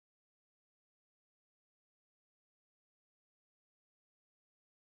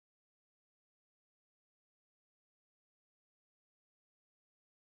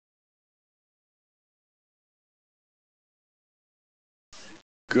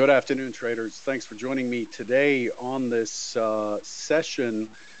Good afternoon, traders. Thanks for joining me today on this session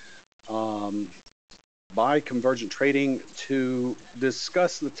um, by Convergent Trading to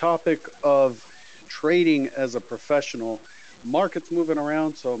discuss the topic of trading as a professional. Market's moving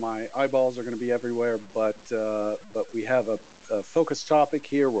around, so my eyeballs are going to be everywhere, but we have a focused topic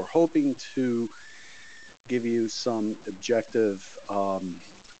here. We're hoping to give you some objective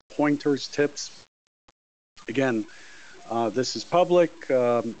pointers, tips. Again, this is public.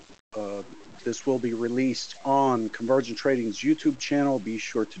 This will be released on Convergent Trading's YouTube channel. Be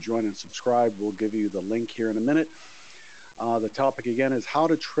sure to join and subscribe. We'll give you the link here in a minute. The topic again is how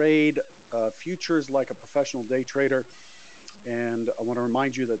to trade futures like a professional day trader. And I want to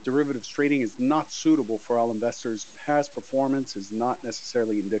remind you that derivatives trading is not suitable for all investors. Past performance is not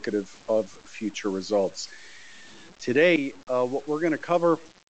necessarily indicative of future results. Today, what we're going to cover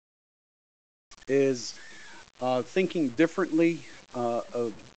is thinking differently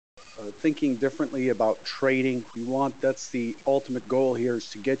about trading. That's the ultimate goal here, is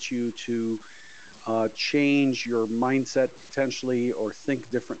to get you to change your mindset potentially, or think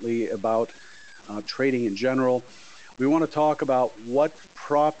differently about trading in general. We want to talk about what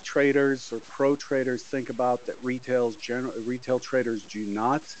prop traders or pro traders think about that retail traders do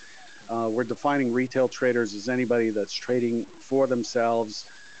not. We're defining retail traders as anybody that's trading for themselves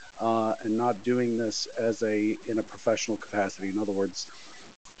and not doing this in a professional capacity. In other words,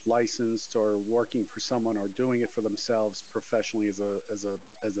 licensed or working for someone, or doing it for themselves professionally as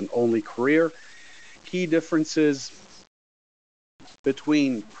an only career. Key differences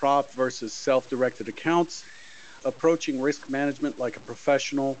between prop versus self-directed accounts, approaching risk management like a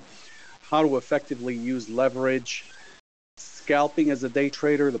professional, how to effectively use leverage, scalping as a day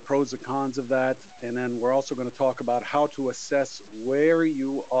trader, the pros and cons of that, and then we're also going to talk about how to assess where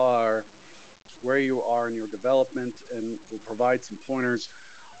you are in your development, and we'll provide some pointers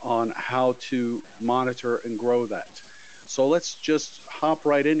on how to monitor and grow that. So let's just hop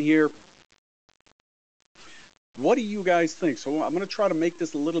right in here. What do you guys think? So I'm going to try to make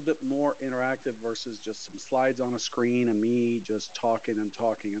this a little bit more interactive versus just some slides on a screen and me just talking and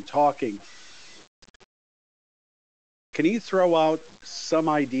talking and talking. Can you throw out some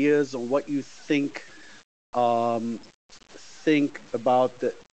ideas on what you think prop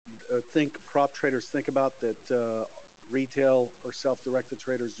traders think about that retail or self-directed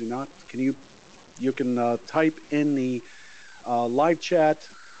traders do not? You can type in the live chat,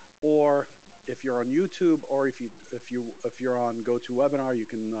 or if you're on YouTube, or if you're on GoToWebinar, you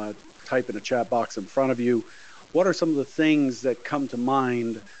can type in a chat box in front of you. What are some of the things that come to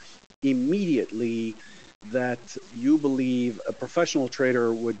mind immediately that you believe a professional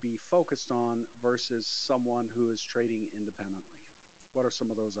trader would be focused on versus someone who is trading independently? What are some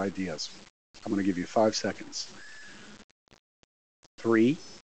of those ideas? I'm going to give you 5 seconds. 3,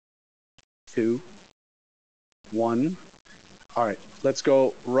 2, 1. All right, let's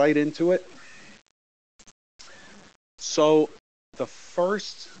go right into it. So the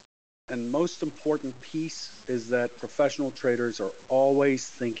first and most important piece is that professional traders are always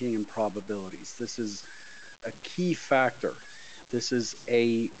thinking in probabilities. This is a key factor. This is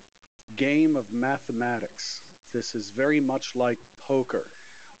a game of mathematics. This is very much like poker,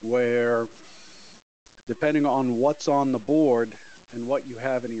 where depending on what's on the board and what you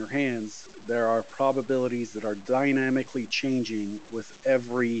have in your hands, there are probabilities that are dynamically changing with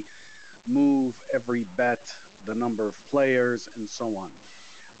every move, every bet, the number of players, and so on.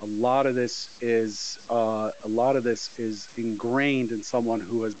 A lot of this is ingrained in someone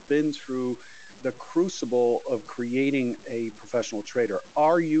who has been through the crucible of creating a professional trader.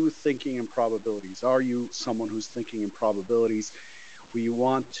 Are you thinking in probabilities? Are you someone who's thinking in probabilities? We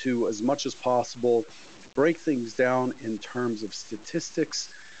want to, as much as possible, break things down in terms of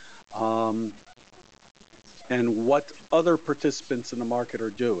statistics and what other participants in the market are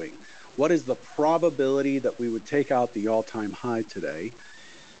doing. What is the probability that we would take out the all-time high today?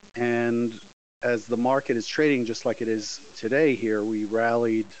 And as the market is trading just like it is today here, we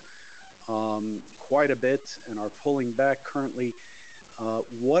rallied quite a bit and are pulling back currently.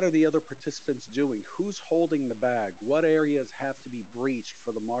 What are the other participants doing? Who's holding the bag? What areas have to be breached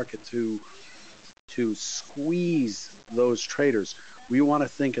for the market to squeeze those traders? We want to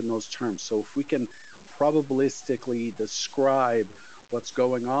think in those terms. So if we can probabilistically describe what's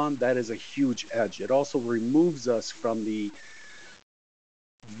going on, that is a huge edge. It also removes us from the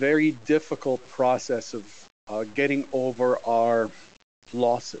very difficult process of getting over our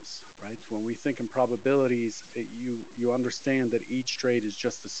losses, right? When we think in probabilities, you understand that each trade is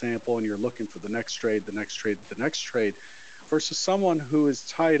just a sample, and you're looking for the next trade, the next trade, the next trade, versus someone who is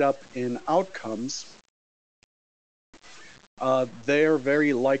tied up in outcomes. they're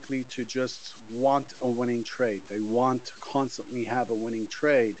very likely to just want a winning trade. They want to constantly have a winning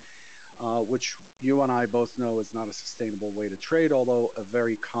trade, which you and I both know is not a sustainable way to trade, although a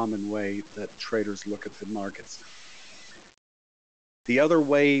very common way that traders look at the markets. The other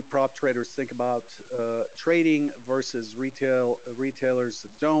way prop traders think about trading versus retailers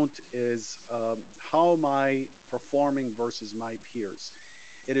that don't is how am I performing versus my peers?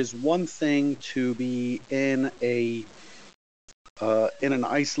 It is one thing to be in an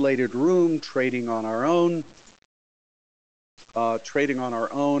isolated room trading on our own,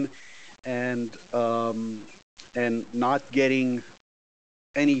 and not getting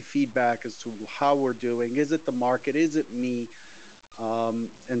any feedback as to how we're doing. Is it the market? Is it me?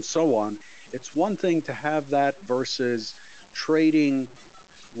 And so on. It's one thing to have that versus trading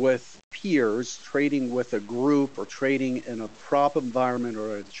with peers, trading with a group, or trading in a prop environment,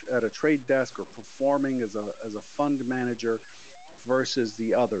 or at a trade desk, or performing as a fund manager versus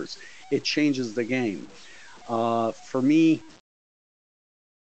the others. It changes the game. For me,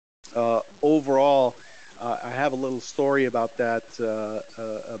 overall, I have a little story about that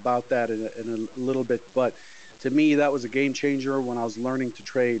in a little bit, but to me, that was a game changer when I was learning to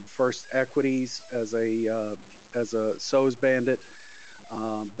trade first equities as a SOS bandit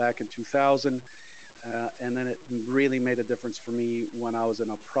back in 2000, and then it really made a difference for me when I was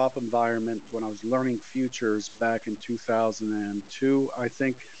in a prop environment, when I was learning futures back in 2002. I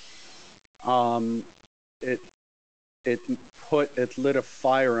think it lit a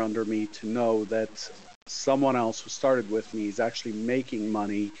fire under me to know that someone else who started with me is actually making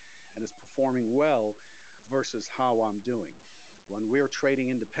money and is performing well versus how I'm doing. When we're trading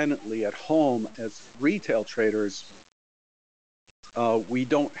independently at home as retail traders, we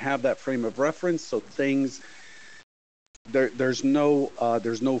don't have that frame of reference, so there's no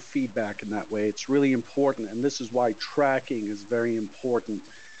feedback in that way. It's really important, and this is why tracking is very important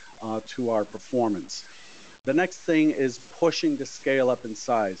to our performance. The next thing is pushing to scale up in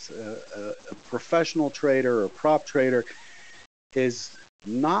size. A professional trader or prop trader is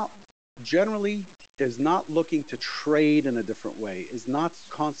not looking to trade in a different way, is not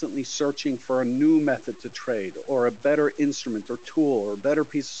constantly searching for a new method to trade, or a better instrument or tool, or a better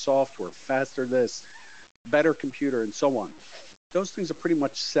piece of software, faster this, better computer, and so on. Those things are pretty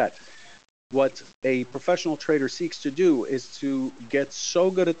much set. What a professional trader seeks to do is to get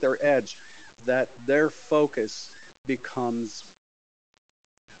so good at their edge that their focus becomes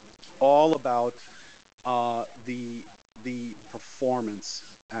all about the performance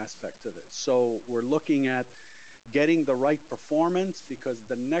aspect of it. So we're looking at getting the right performance, because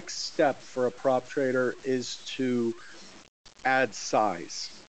the next step for a prop trader is to add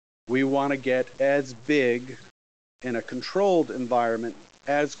size. We want to get as big in a controlled environment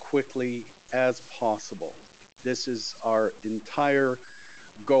as quickly as possible. This is our entire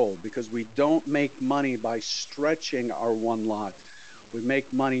goal, because we don't make money by stretching our one lot. We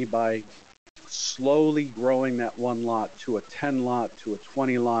make money by slowly growing that one lot to a 10 lot, to a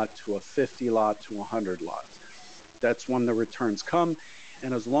 20 lot, to a 50 lot, to 100 lot. That's when the returns come.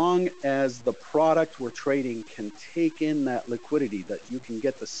 And as long as the product we're trading can take in that liquidity, that you can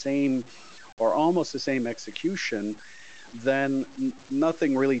get the same or almost the same execution, then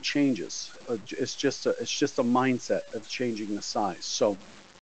nothing really changes. It's just a mindset of changing the size. So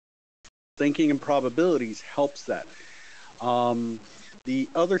thinking in probabilities helps that. The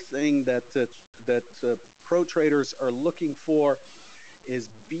other thing that pro traders are looking for is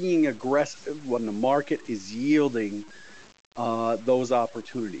being aggressive when the market is yielding those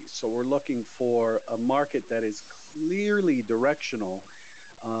opportunities. So we're looking for a market that is clearly directional.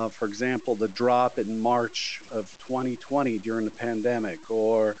 For example, the drop in March of 2020 during the pandemic,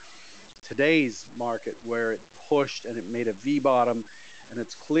 or today's market where it pushed and it made a V bottom, and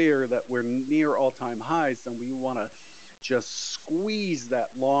it's clear that we're near all-time highs, then we want to just squeeze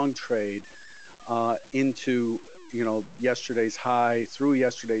that long trade into yesterday's high, through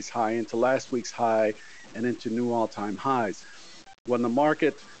yesterday's high, into last week's high, and into new all-time highs. When the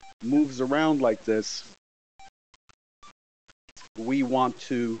market moves around like this, we want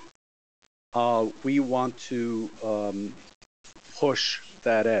to push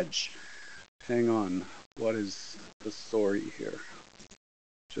that edge. Hang on, what is the story here?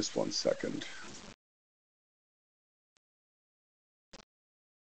 Just 1 second.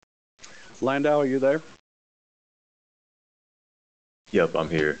 Landau, are you there? Yep, I'm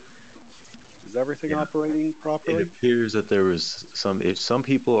here. Is everything operating properly? It appears that there was if some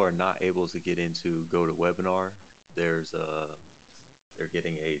people are not able to get into GoToWebinar, they're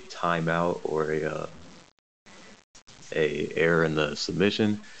getting a timeout or a error in the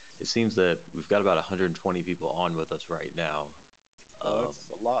submission. it seems that we've got about 120 people on with us right now. That's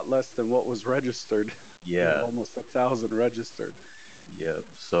a lot less than what was registered. We have Yeah, almost 1,000 registered. yeah.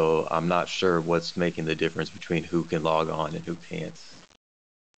 So I'm not sure what's making the difference between who can log on and who can't.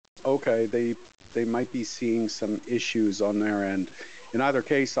 Okay, they might be seeing some issues on their end. In either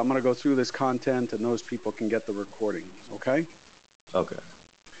case, I'm going to go through this content and those people can get the recording. Okay? Okay.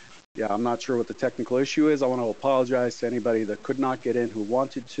 Yeah, I'm not sure what the technical issue is. I want to apologize to anybody that could not get in who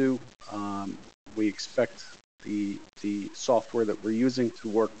wanted to. We expect the software that we're using to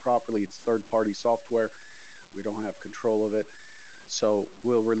work properly. It's third-party software. We don't have control of it. So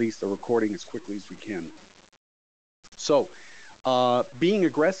we'll release the recording as quickly as we can. So being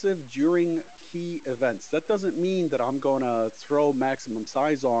aggressive during key events. That doesn't mean that I'm going to throw maximum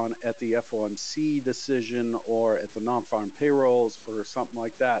size on at the FOMC decision or at the non-farm payrolls or something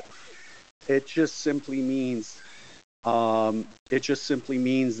like that. It just simply means that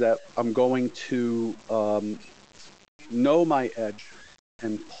I'm going to know my edge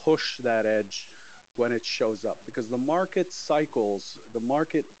and push that edge when it shows up, because the market cycles, the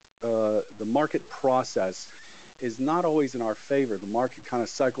market process is not always in our favor. The market kind of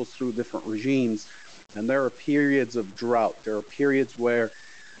cycles through different regimes, and there are periods of drought. There are periods where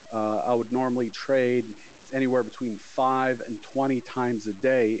I would normally trade anywhere between 5 and 20 times a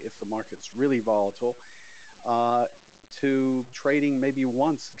day if the market's really volatile, to trading maybe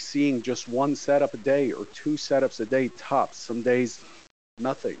once, seeing just one setup a day or two setups a day tops. Some days,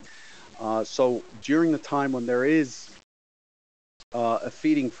 nothing. So during the time when there is a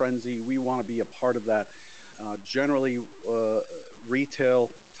feeding frenzy, we want to be a part of that. Generally, retail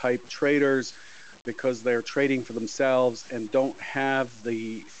type traders, because they're trading for themselves and don't have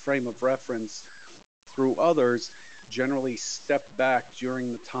the frame of reference through others, generally step back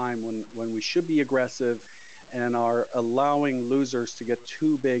during the time when we should be aggressive, and are allowing losers to get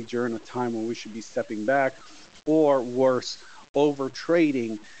too big during a time when we should be stepping back, or worse, over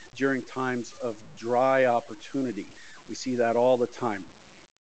trading during times of dry opportunity. We see that all the time.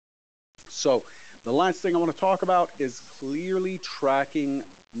 So the last thing I want to talk about is clearly tracking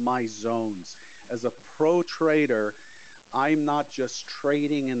my zones. As a pro trader, I'm not just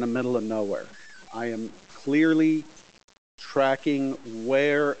trading in the middle of nowhere. I am clearly tracking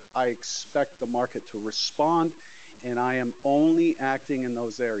where I expect the market to respond, and I am only acting in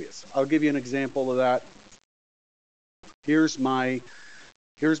those areas. I'll give you an example of that. Here's my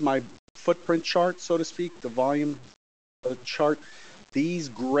footprint chart, so to speak, the volume chart. These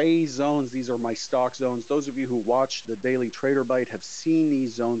gray zones, these are my stock zones. Those of you who watch the Daily Trader Bite have seen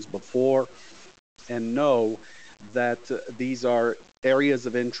these zones before and know that these are areas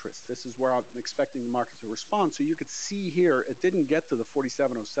of interest. This is where I'm expecting the market to respond. So you could see here, it didn't get to the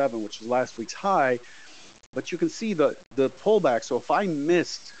 4707, which is last week's high, but you can see the pullback. So if I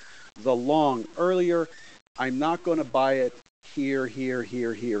missed the long earlier, I'm not going to buy it here, here,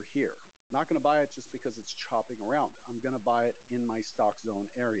 here, here, here. Not going to buy it just because it's chopping around. I'm going to buy it in my stock zone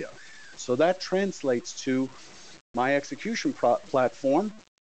area. So that translates to my execution platform,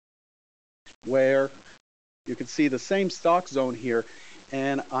 where you can see the same stock zone here,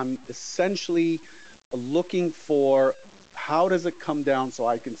 and I'm essentially looking for how does it come down, so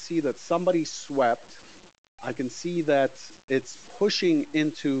I can see that somebody swept. I can see that it's pushing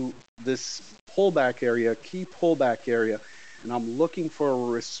into this pullback area, key pullback area, and I'm looking for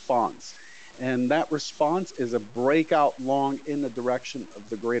a response. And that response is a breakout long in the direction of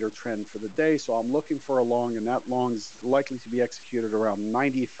the greater trend for the day. So I'm looking for a long, and that long is likely to be executed around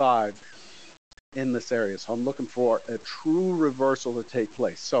 95 in this area. So I'm looking for a true reversal to take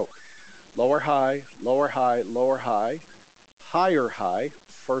place. So lower high, lower high, lower high, higher high,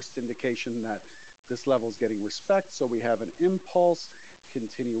 first indication that this level is getting respect. So we have an impulse,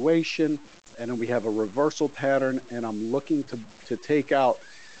 continuation, and then we have a reversal pattern, and I'm looking to take out,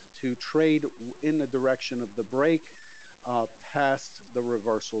 to trade in the direction of the break past the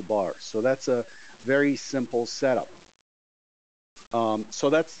reversal bar. So that's a very simple setup. So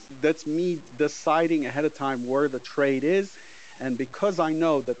that's me deciding ahead of time where the trade is, and because I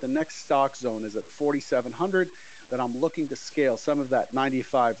know that the next stock zone is at 4,700, that I'm looking to scale some of that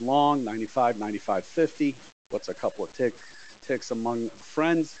 95 long, 95, 95.50. What's a couple of ticks among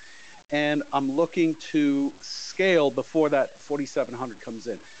friends, and I'm looking to scale before that 4,700 comes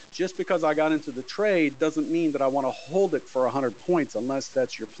in. Just because I got into the trade doesn't mean that I want to hold it for 100 points unless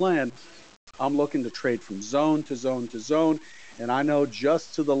that's your plan. I'm looking to trade from zone to zone to zone, and I know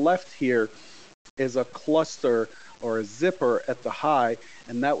just to the left here is a cluster or a zipper at the high,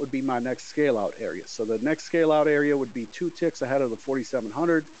 and that would be my next scale out area. So the next scale out area would be 2 ticks ahead of the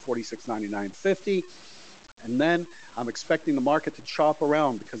 4,700, 46.99.50, And then I'm expecting the market to chop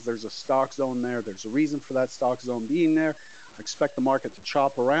around because there's a stock zone there. There's a reason for that stock zone being there. I expect the market to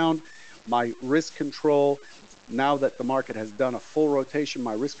chop around. My risk control, now that the market has done a full rotation,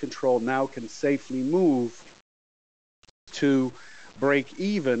 my risk control now can safely move to break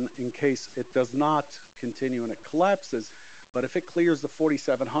even in case it does not continue and it collapses. But if it clears the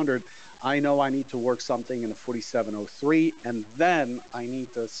 4,700, I know I need to work something in the 4,703, and then I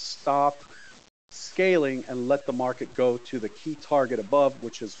need to stop scaling and let the market go to the key target above,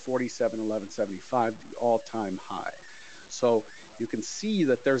 which is 47.1175, the all-time high. So you can see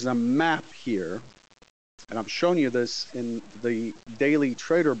that there's a map here, and I'm showing you this in the daily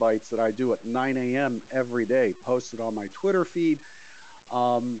trader bites that I do at 9 a.m. every day, posted on my Twitter feed.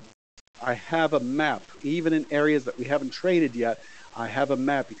 I have a map, even in areas that we haven't traded yet. I have a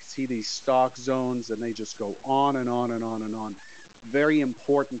map. You can see these stock zones, and they just go on and on and on and on. Very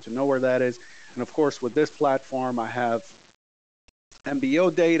important to know where that is. And of course, with this platform, I have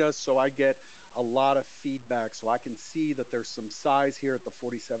MBO data, so I get a lot of feedback. So I can see that there's some size here at the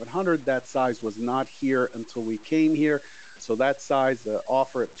 4,700. That size was not here until we came here. So that size, the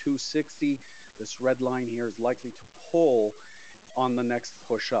offer at 260, this red line here is likely to pull on the next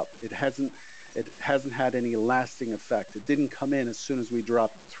push up. It hasn't had any lasting effect. It didn't come in as soon as we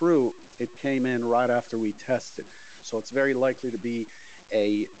dropped through. It came in right after we tested. So it's very likely to be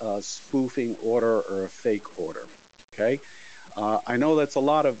a spoofing order or a fake order. Okay. I know that's a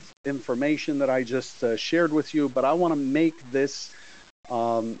lot of information that I just shared with you, but I want to make this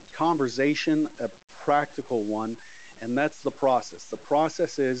conversation a practical one, and that's the process. The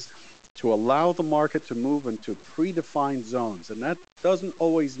process is to allow the market to move into predefined zones, and that doesn't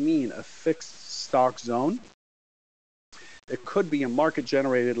always mean a fixed stock zone. It could be a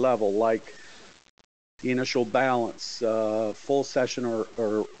market-generated level like the initial balance, full session or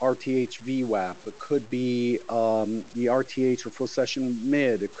RTH VWAP. It could be the RTH or full session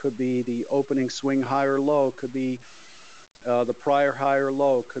mid. It could be the opening swing high or low. It could be the prior high or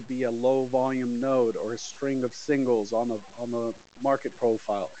low. It could be a low volume node or a string of singles on the market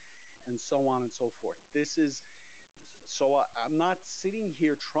profile, and so on and so forth. I'm not sitting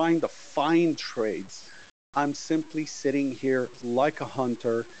here trying to find trades. I'm simply sitting here like a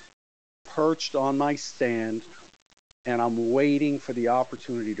hunter, perched on my stand, and I'm waiting for the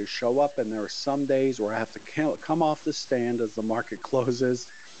opportunity to show up. And there are some days where I have to come off the stand as the market closes,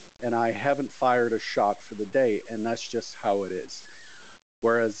 and I haven't fired a shot for the day, and that's just how it is.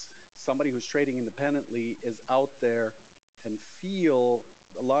 Whereas somebody who's trading independently is out there and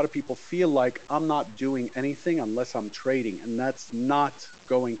a lot of people feel like I'm not doing anything unless I'm trading, and that's not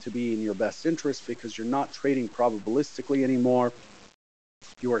going to be in your best interest because you're not trading probabilistically anymore.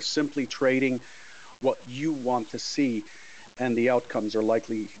 You are simply trading what you want to see, and the outcomes are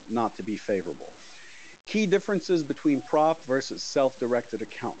likely not to be favorable. Key differences between prop versus self-directed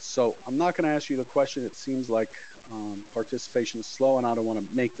accounts. So I'm not going to ask you the question. It seems like participation is slow, and I don't want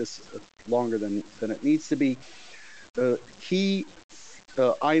to make this longer than it needs to be. The key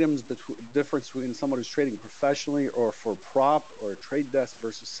items, difference between someone who's trading professionally or for prop or trade desk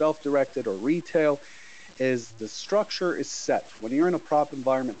versus self-directed or retail is the structure is set. When you're in a prop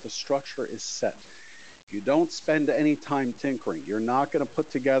environment, the structure is set. You don't spend any time tinkering. You're not going to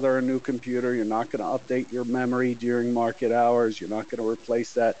put together a new computer. You're not going to update your memory during market hours. You're not going to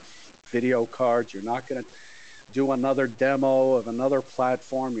replace that video card. You're not going to do another demo of another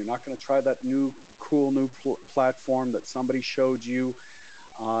platform. You're not going to try that cool new platform that somebody showed you.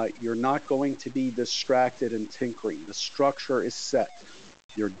 You're not going to be distracted and tinkering. The structure is set.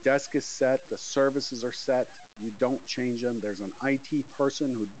 Your desk is set. The services are set. You don't change them. There's an IT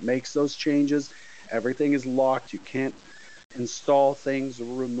person who makes those changes. Everything is locked. You can't install things or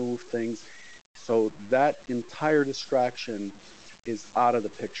remove things. So that entire distraction is out of the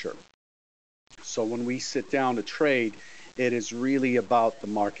picture. So when we sit down to trade, it is really about the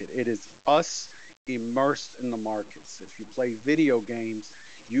market. It is us immersed in the markets. If you play video games,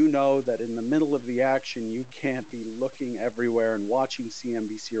 you know that in the middle of the action, you can't be looking everywhere and watching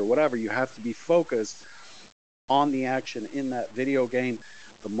CNBC or whatever. You have to be focused on the action in that video game.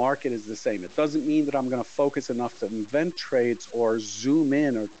 The market is the same. It doesn't mean that I'm going to focus enough to invent trades or zoom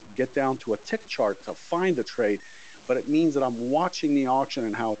in or get down to a tick chart to find a trade, but it means that I'm watching the auction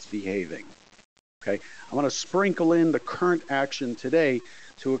and how it's behaving. Okay, I'm going to sprinkle in the current action today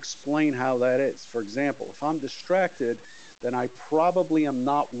to explain how that is. For example, if I'm distracted, then I probably am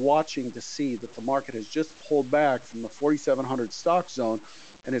not watching to see that the market has just pulled back from the 4,700 stock zone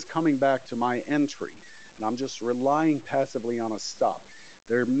and is coming back to my entry. And I'm just relying passively on a stop.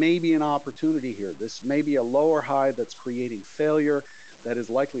 There may be an opportunity here. This may be a lower high that's creating failure. that is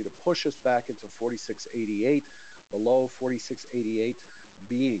likely to push us back into 4688, below 4688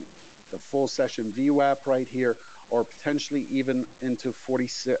 being the full session VWAP right here, or potentially even into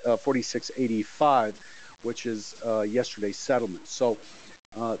 4685, which is yesterday's settlement. So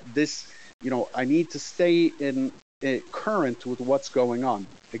this, I need to stay in current with what's going on.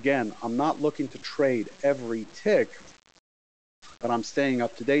 Again, I'm not looking to trade every tick, but I'm staying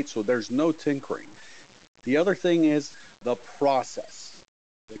up to date, so there's no tinkering. The other thing is the process.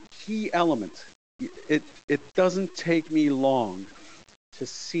 The key element, it doesn't take me long to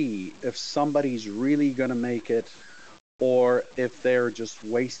see if somebody's really going to make it or if they're just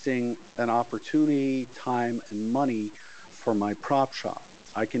wasting an opportunity, time, and money for my prop shop.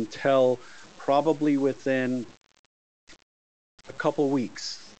 I can tell probably within a couple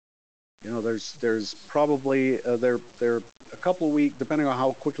weeks. There's probably they're a couple of weeks, depending on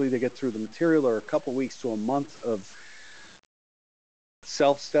how quickly they get through the material, or a couple of weeks to a month of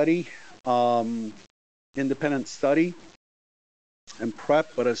self-study, independent study, and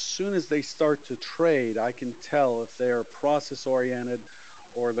prep. But as soon as they start to trade, I can tell if they're process-oriented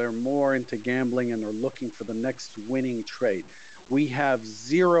or they're more into gambling and they're looking for the next winning trade. We have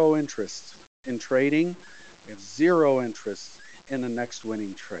zero interest in trading. We have zero interest in the next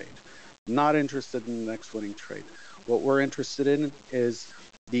winning trade. Not interested in the next winning trade. What we're interested in is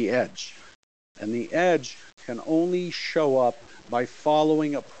the edge. And the edge can only show up by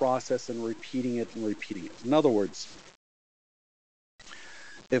following a process and repeating it and repeating it. In other words,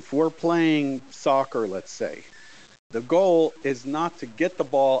 if we're playing soccer, let's say, the goal is not to get the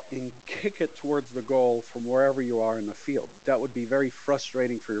ball and kick it towards the goal from wherever you are in the field. That would be very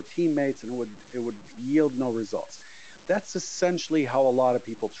frustrating for your teammates, and it would yield no results. That's essentially how a lot of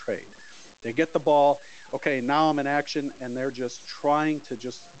people trade. They get the ball, okay, now I'm in action, and they're just trying to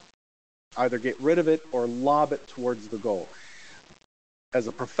just either get rid of it or lob it towards the goal. As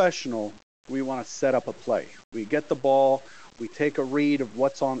a professional, we want to set up a play. We get the ball, we take a read of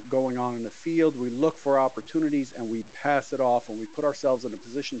what's going on in the field, we look for opportunities, and we pass it off, and we put ourselves in a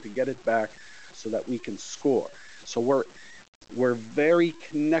position to get it back so that we can score. So we're very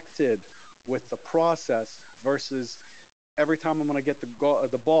connected with the process versus every time I'm going to get the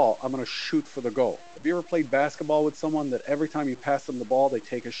ball, I'm going to shoot for the goal. Have you ever played basketball with someone that every time you pass them the ball, they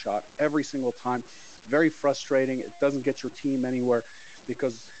take a shot every single time? Very frustrating. It doesn't get your team anywhere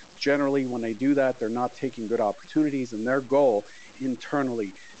because generally when they do that, they're not taking good opportunities, and their goal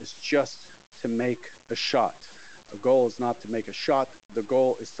internally is just to make a shot. The goal is not to make a shot. The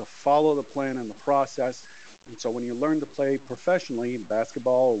goal is to follow the plan and the process. And so when you learn to play professionally,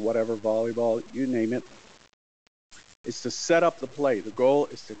 basketball or whatever, volleyball, you name it, is to set up the play. The goal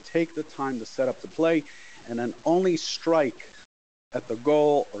is to take the time to set up the play and then only strike at the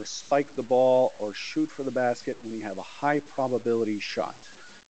goal or spike the ball or shoot for the basket when you have a high probability shot.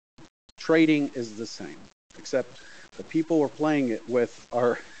 Trading is the same, except the people we're playing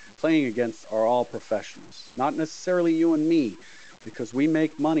against are all professionals. Not necessarily you and me, because we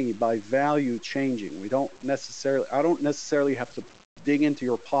make money by value changing. I don't necessarily have to dig into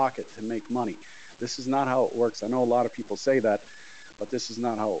your pocket to make money. This is not how it works. I know a lot of people say that, but this is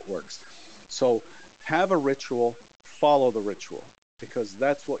not how it works. So have a ritual, follow the ritual, because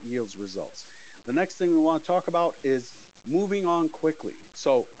that's what yields results. The next thing we want to talk about is moving on quickly.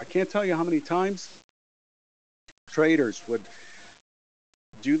 So I can't tell you how many times traders would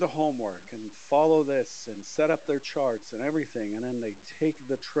do the homework and follow this and set up their charts and everything, and then they take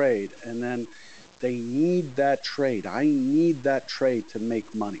the trade, and then they need that trade. I need that trade to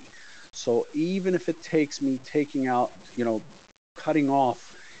make money. So even if it takes me taking out, cutting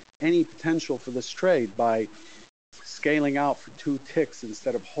off any potential for this trade by scaling out for 2 ticks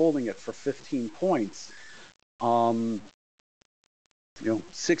instead of holding it for 15 points, 60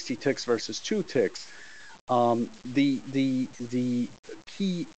 ticks versus 2 ticks. The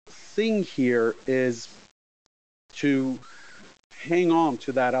key thing here is to hang on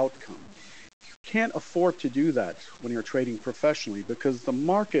to that outcome. You can't afford to do that when you're trading professionally because the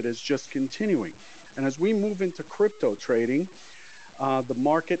market is just continuing. And as we move into crypto trading, the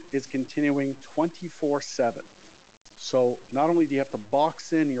market is continuing 24/7. So not only do you have to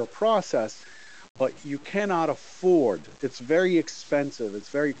box in your process, but you cannot afford, it's very expensive, it's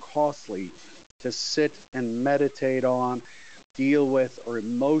very costly to sit and meditate on, deal with, or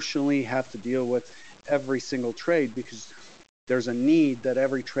emotionally have to deal with every single trade because there's a need that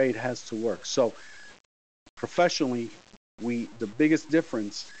every trade has to work. So professionally, the biggest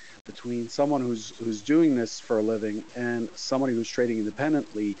difference between someone who's doing this for a living and somebody who's trading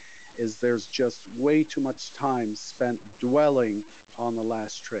independently is there's just way too much time spent dwelling on the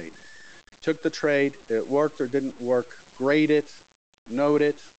last trade. Took the trade, it worked or didn't work, grade it, note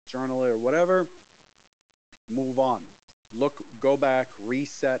it, journal it, or whatever. Move on. Go back,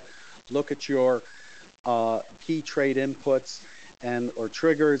 reset, look at your key trade inputs or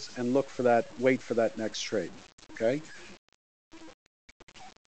triggers, and wait for that next trade. Okay.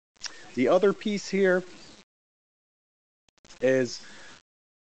 The other piece here is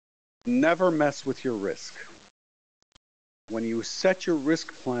never mess with your risk. When you set your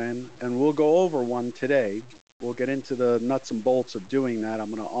risk plan, and we'll go over one today, we'll get into the nuts and bolts of doing that. I'm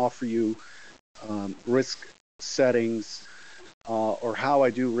going to offer you risk settings or how I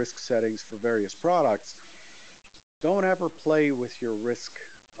do risk settings for various products. Don't ever play with your risk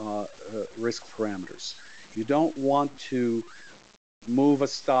parameters. You don't want to move a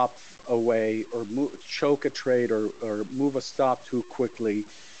stop away or choke a trade or move a stop too quickly.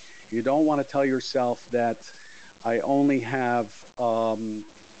 You don't want to tell yourself that I only have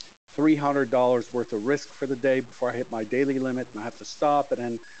 $300 worth of risk for the day before I hit my daily limit and I have to stop, and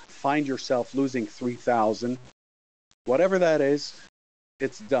then find yourself losing $3,000. Whatever that is,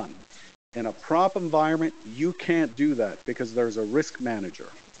 it's done. In a prop environment, you can't do that because there's a risk manager,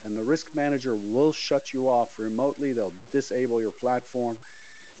 and the risk manager will shut you off remotely. They'll disable your platform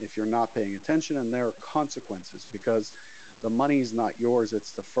if you're not paying attention, and there are consequences because the money is not yours,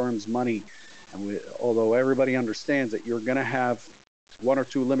 it's the firm's money. And although everybody understands that you're going to have 1 or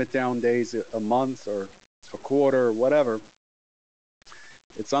 2 limit down days a month or a quarter or whatever,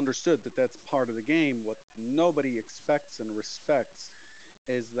 it's understood that that's part of the game. What nobody expects and respects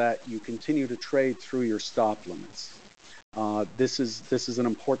is that you continue to trade through your stop limits. This is an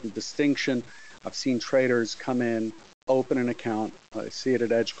important distinction. I've seen traders come in, open an account. I see it at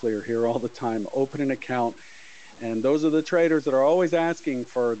EdgeClear here all the time. Open an account, and those are the traders that are always asking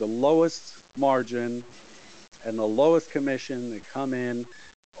for the lowest margin and the lowest commission. They come in,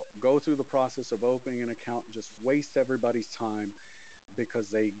 go through the process of opening an account, and just waste everybody's time because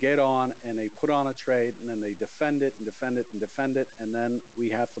they get on and they put on a trade and then they defend it and defend it and defend it, and then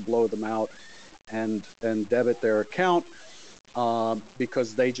we have to blow them out and debit their account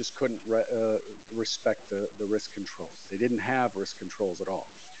because they just couldn't respect the risk controls. They didn't have risk controls at all.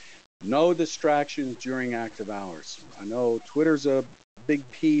 No distractions during active hours. I know Twitter's a big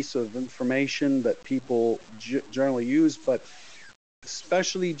piece of information that people generally use, but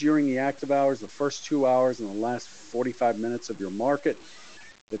especially during the active hours, the first 2 hours and the last 45 minutes of your market,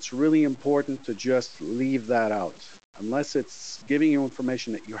 it's really important to just leave that out. Unless it's giving you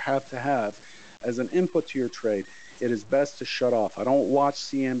information that you have to have as an input to your trade, it is best to shut off. I don't watch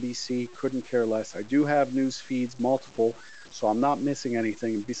CNBC, couldn't care less. I do have news feeds, multiple, so I'm not missing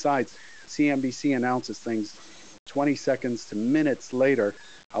anything. Besides, CNBC announces things 20 seconds to minutes later.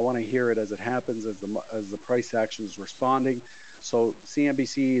 I want to hear it as it happens, as the price action is responding. So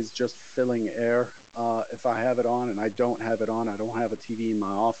CNBC is just filling air if I have it on, and I don't have it on. I don't have a TV in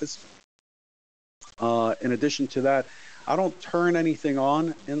my office. In addition to that, I don't turn anything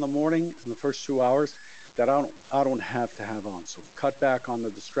on in the morning in the first 2 hours that I don't have to have on. So cut back on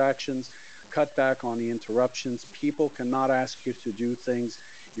the distractions, cut back on the interruptions. People cannot ask you to do things.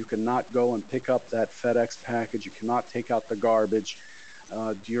 You cannot go and pick up that FedEx package. You cannot take out the garbage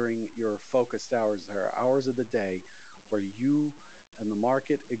during your focused hours. There are hours of the day where you and the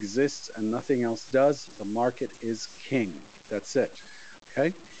market exists and nothing else does. The market is king. That's it.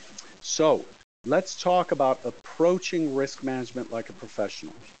 Okay? So let's talk about approaching risk management like a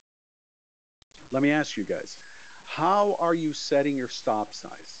professional. Let me ask you guys, how are you setting your stop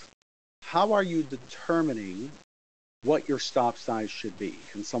size? How are you determining what your stop size should be?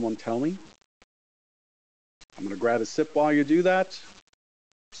 Can someone tell me? I'm going to grab a sip while you do that.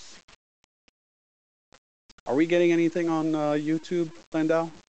 Are we getting anything on YouTube, Landau?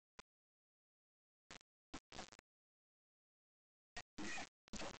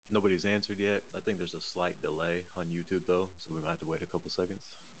 Nobody's answered yet. I think there's a slight delay on YouTube though, so we might have to wait a couple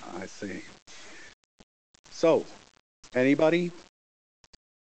seconds. I see. So, anybody?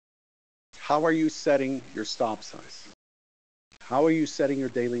 How are you setting your stop size? How are you setting your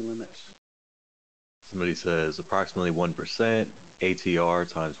daily limit? Somebody says approximately 1%, ATR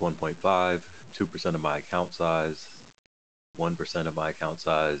times 1.5, 2% of my account size, 1% of my account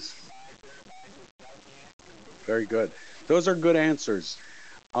size. Very good. Those are good answers.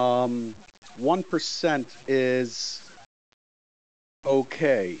 1% is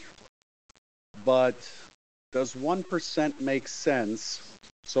okay, but does 1% make sense?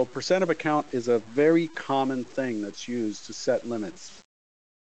 So percent of account is a very common thing that's used to set limits.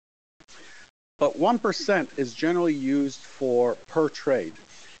 But 1% is generally used for per trade.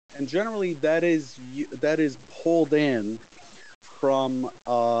 And generally that is pulled in from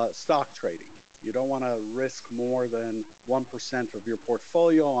stock trading. You don't want to risk more than 1% of your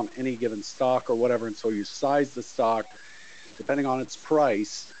portfolio on any given stock or whatever. And so you size the stock depending on its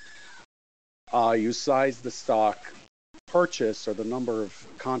price. You size the stock purchase or the number of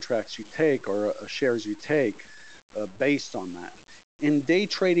contracts you take or shares you take based on that. In day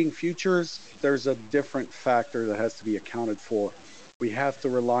trading futures, there's a different factor that has to be accounted for. We have to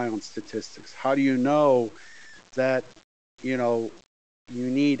rely on statistics. How do you know that, you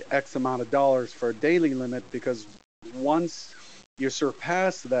need X amount of dollars for a daily limit? Because once you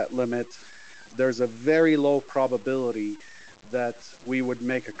surpass that limit, there's a very low probability that we would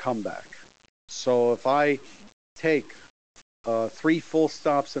make a comeback. So if I take 3 full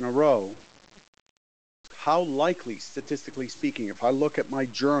stops in a row, how likely, statistically speaking, if I look at my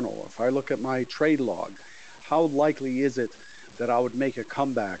journal, if I look at my trade log, how likely is it that I would make a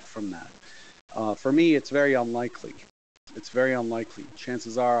comeback from that? For me, it's very unlikely. It's very unlikely.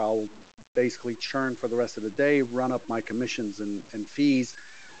 Chances are I'll basically churn for the rest of the day, run up my commissions and fees,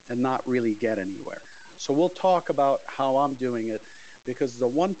 and not really get anywhere. So we'll talk about how I'm doing it, because the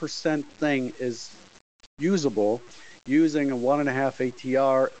 1% thing is usable. Using a 1.5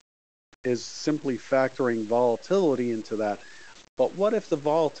 ATR is simply factoring volatility into that. But what if the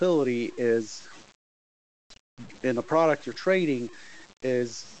volatility is in the product you're trading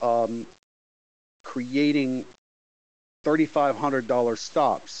is creating $3,500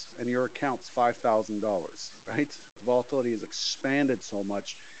 stops and your account's $5,000, right? The volatility has expanded so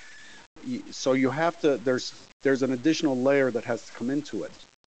much. So you have to, there's an additional layer that has to come into it.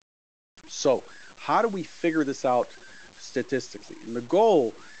 So how do we figure this out statistically? And the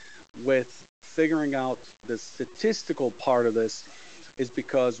goal with figuring out the statistical part of this is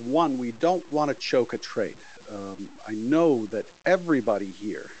because, one, we don't want to choke a trade. I know that everybody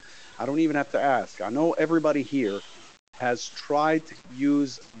here, I don't even have to ask, I know everybody here has tried to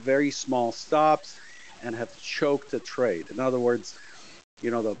use very small stops and have choked a trade. In other words,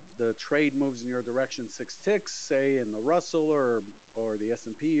 the trade moves in your direction 6 ticks, say in the Russell or the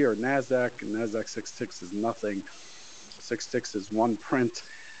S&P or NASDAQ, and NASDAQ 6 ticks is nothing. 6 ticks is one print.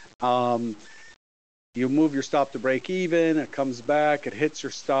 You move your stop to break even, it comes back, it hits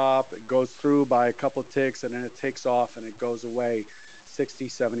your stop, it goes through by a couple of ticks, and then it takes off and it goes away 60,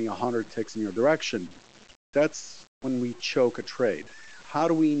 70, 100 ticks in your direction. That's when we choke a trade. How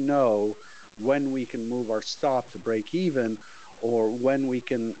do we know when we can move our stop to break even, or when we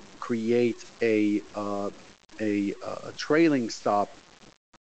can create a trailing stop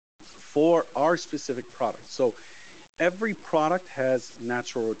for our specific product? So every product has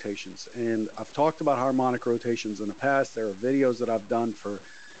natural rotations, and I've talked about harmonic rotations in the past. There are videos that I've done for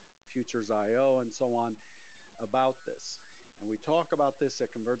Futures IO and so on about this. And we talk about this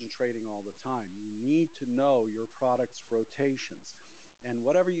at Convergent Trading all the time. You need to know your product's rotations. And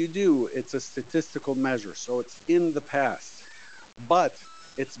whatever you do, it's a statistical measure, so it's in the past. But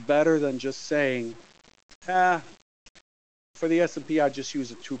it's better than just saying, for the S&P, I just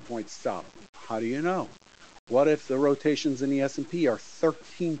use a 2-point stop. How do you know? What if the rotations in the S&P are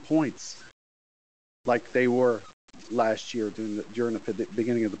 13 points like they were last year during the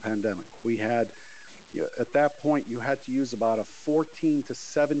beginning of the pandemic? We had, at that point, you had to use about a 14 to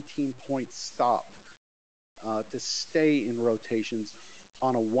 17 point stop to stay in rotations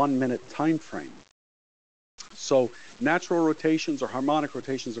on a 1-minute time frame. So natural rotations or harmonic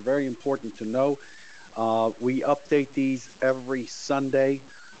rotations are very important to know. We update these every Sunday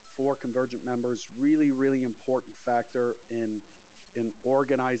for Convergent members. Really, really important factor in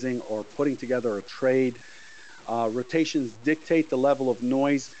organizing or putting together a trade. Rotations dictate the level of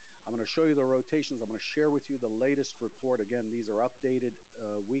noise. I'm going to show you the rotations. I'm going to share with you the latest report. Again, these are updated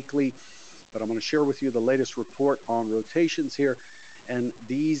weekly, but I'm going to share with you the latest report on rotations here. And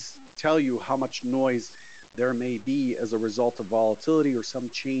these tell you how much noise there may be as a result of volatility or some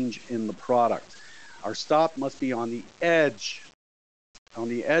change in the product. Our stop must be on the edge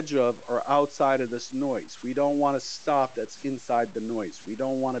of or outside of this noise. We don't want a stop that's inside the noise. We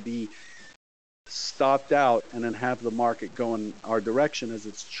don't want to be stopped out and then have the market go in our direction as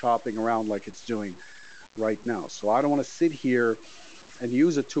it's chopping around like it's doing right now. So I don't want to sit here and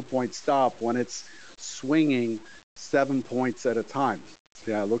use a 2-point stop when it's swinging 7 points at a time.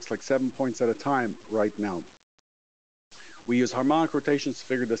 Yeah, it looks like 7 points at a time right now. We use harmonic rotations to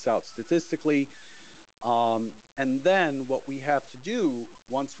figure this out statistically. And then what we have to do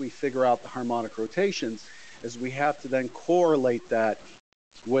once we figure out the harmonic rotations is we have to then correlate that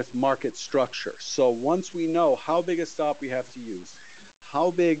with market structure. So once we know how big a stop we have to use, how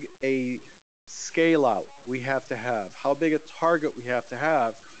big a scale out we have to have, how big a target we have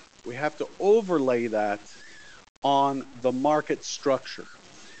to overlay that on the market structure.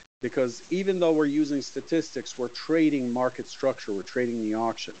 because even though we're using statistics, we're trading market structure, we're trading the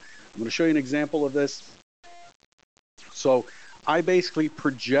auction. I'm going to show you an example of this. So I basically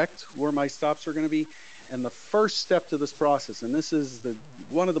project where my stops are going to be. And the first step to this process, and this is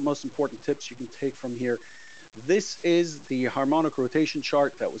one of the most important tips you can take from here, this is the harmonic rotation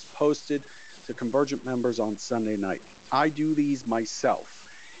chart that was posted to Convergent members on Sunday night. I do these myself.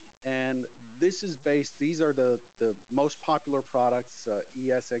 And this is based, these are the most popular products,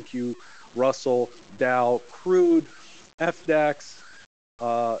 ES, NQ, Russell, Dow, Crude, FDAX,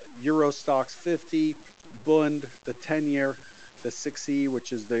 Euro Stocks 50, Bund, the 10-year, the 6E,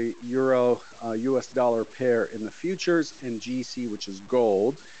 which is the Euro US dollar pair in the futures, and GC, which is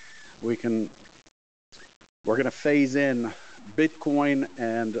gold. We're going to phase in Bitcoin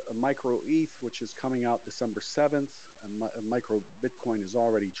and Micro ETH, which is coming out December 7th, and Micro Bitcoin is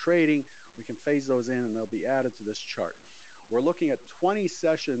already trading. We can phase those in and they'll be added to this chart. We're looking at 20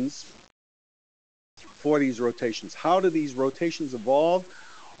 sessions for these rotations. How do these rotations evolve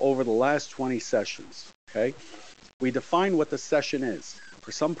over the last 20 sessions? Okay, we define what the session is.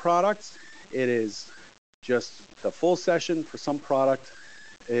 For some products, it is just the full session. For some product,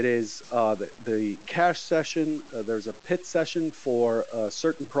 it is the cash session. There's a pit session for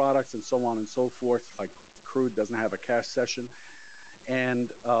certain products and so on and so forth. Like crude doesn't have a cash session. And,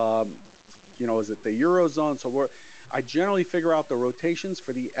 is it the Eurozone? So I generally figure out the rotations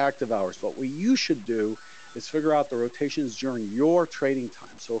for the active hours. But what you should do is figure out the rotations during your trading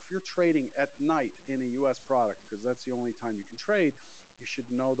time. So if you're trading at night in a U.S. product, because that's the only time you can trade, you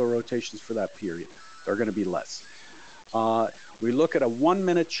should know the rotations for that period. They're going to be less. We look at a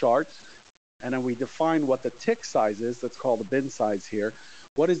 1-minute chart, and then we define what the tick size is. That's called the bin size here.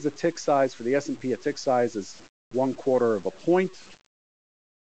 What is the tick size for the S&P? A tick size is 1/4 of a point.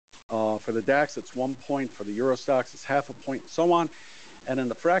 For the DAX, it's 1 point. For the Euro Stocks, it's 0.5 point, and so on. And then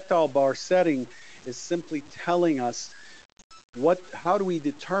the fractal bar setting is simply telling us how do we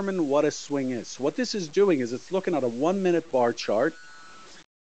determine what a swing is. So what this is doing is it's looking at a 1-minute bar chart,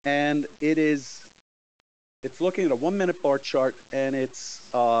 and it's looking at a 1-minute bar chart, and it's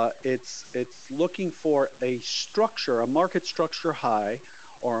looking for a structure, a market structure high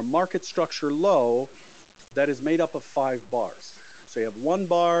or a market structure low that is made up of 5 bars. So you have 1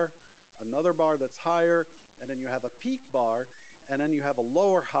 bar, another bar that's higher, and then you have a peak bar, and then you have a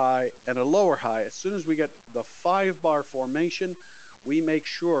lower high and a lower high. As soon as we get the 5-bar formation, we make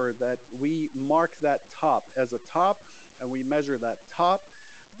sure that we mark that top as a top, and we measure that top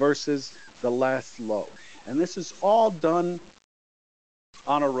versus the last low. And this is all done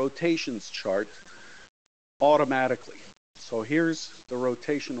on a rotations chart automatically. So here's the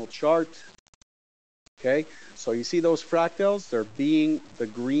rotational chart. Okay, so you see those fractals? They're being the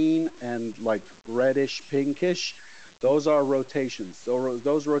green and like reddish, pinkish. Those are rotations.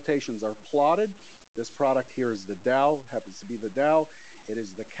 Those rotations are plotted. This product here is the Dow, happens to be the Dow. It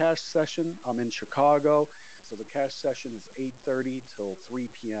is the cash session. I'm in Chicago, so the cash session is 8:30 till 3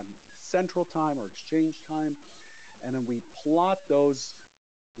 p.m. Central Time or Exchange Time. And then we plot those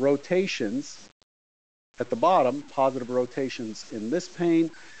rotations at the bottom, positive rotations in this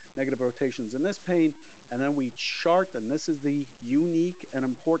pane, negative rotations in this pane, and then we chart, and this is the unique and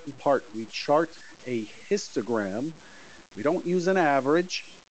important part, we chart a histogram. We don't use an average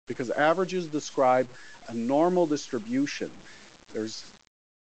because averages describe a normal distribution. It's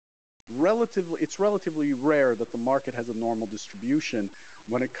relatively rare that the market has a normal distribution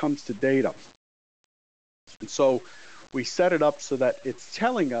when it comes to data. And so we set it up so that it's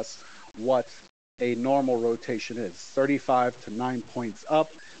telling us what a normal rotation is. 35 to 9 points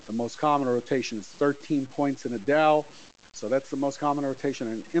up. The most common rotation is 13 points in a Dow. So that's the most common rotation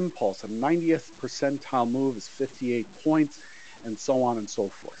in Impulse. A 90th percentile move is 58 points, and so on and so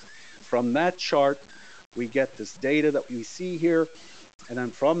forth. From that chart, we get this data that we see here. And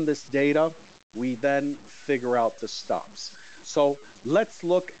then from this data, we then figure out the stops. So let's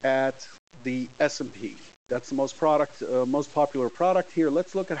look at the S&P. That's the most popular product here.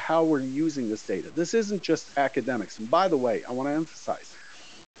 Let's look at how we're using this data. This isn't just academics. And by the way, I want to emphasize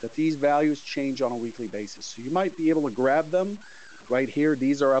that these values change on a weekly basis. So you might be able to grab them right here.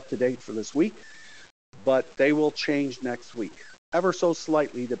 These are up to date for this week, but they will change next week, ever so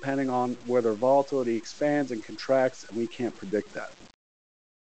slightly, depending on whether volatility expands and contracts, and we can't predict that.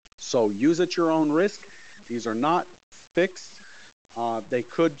 So use at your own risk. These are not fixed. They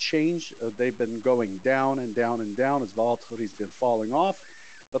could change. They've been going down and down and down as volatility's been falling off.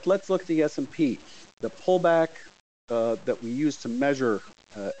 But let's look at the S&P. The pullback that we use to measure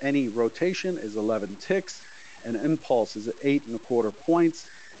any rotation is 11 ticks, and Impulse is at 8.25 points.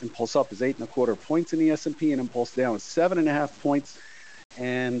 Impulse up is 8.25 points in the S&P, and Impulse down is 7.5 points.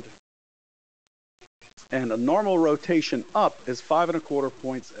 And a normal rotation up is 5.25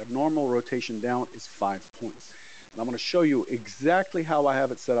 points. A normal rotation down is 5 points. And I'm going to show you exactly how I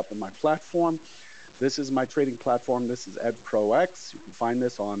have it set up in my platform. This is my trading platform. This is EdgeProX. You can find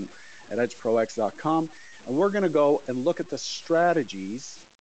this at edgeprox.com. And we're going to go and look at the strategies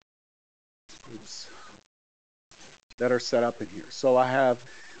that are set up in here. So I have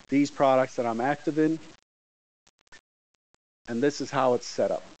these products that I'm active in, and this is how it's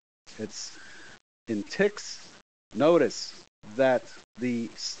set up. It's in ticks. Notice that the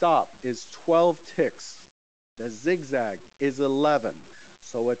stop is 12 ticks. The zigzag is 11.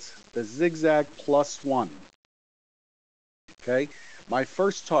 So it's the zigzag plus 1. Okay? My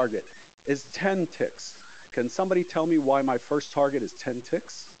first target is 10 ticks. Can somebody tell me why my first target is 10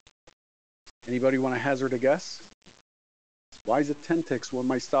 ticks? Anybody want to hazard a guess? Why is it 10 ticks when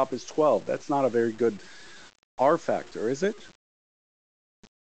my stop is 12? That's not a very good R factor, is it?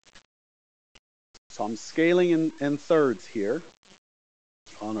 So I'm scaling in thirds here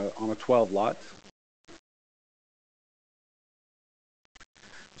on a 12 lot.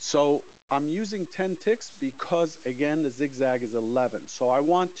 So I'm using 10 ticks because, again, the zigzag is 11. So I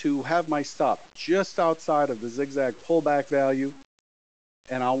want to have my stop just outside of the zigzag pullback value,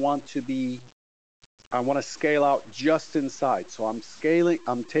 and I want to scale out just inside. So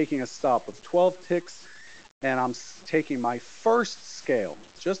I'm taking a stop of 12 ticks, and I'm taking my first scale,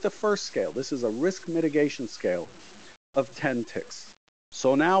 just a first scale. This is a risk mitigation scale of 10 ticks.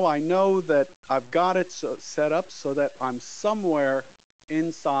 So now I know that I've got it set up so that I'm somewhere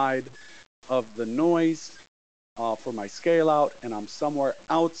inside of the noise for my scale out, and I'm somewhere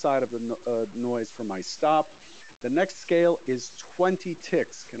outside of the noise for my stop. The next scale is 20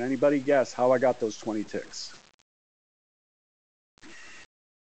 ticks. Can anybody guess how I got those 20 ticks? I'm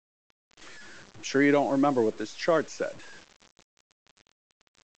sure you don't remember what this chart said.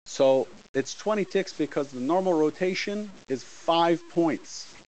 So it's 20 ticks because the normal rotation is 5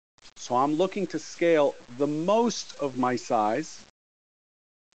 points. So I'm looking to scale the most of my size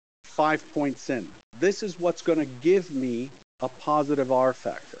 5 points in. This is what's going to give me a positive R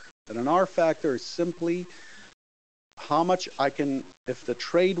factor. And an R factor is simply how much I can, if the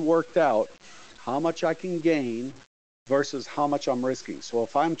trade worked out, how much I can gain versus how much I'm risking. So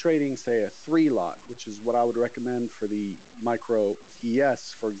if I'm trading, say, a 3 lot, which is what I would recommend for the micro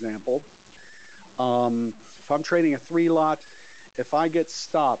ES, for example. If I'm trading a 3 lot, if I get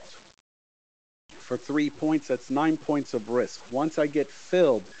stopped for 3 points, that's 9 points of risk. Once I get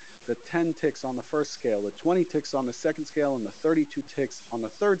filled, the 10 ticks on the first scale, the 20 ticks on the second scale, and the 32 ticks on the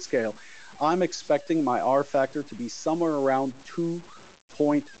third scale, I'm expecting my R factor to be somewhere around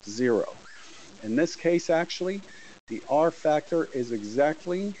 2.0. In this case, actually, the R factor is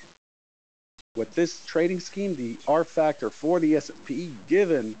exactly, with this trading scheme, the R factor for the S&P,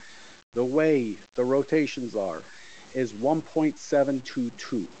 given the way the rotations are, is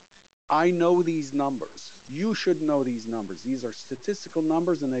 1.722. I know these numbers. You should know these numbers. These are statistical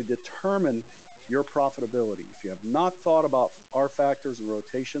numbers, and they determine your profitability. If you have not thought about R factors and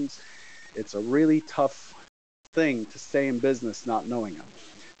rotations, it's a really tough thing to stay in business not knowing them.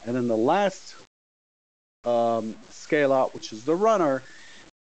 And then the last scale out, which is the runner,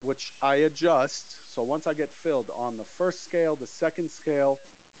 which I adjust. So once I get filled on the first scale, the second scale,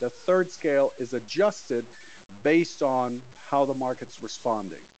 the third scale is adjusted based on how the market's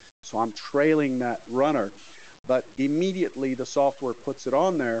responding. So I'm trailing that runner, but immediately the software puts it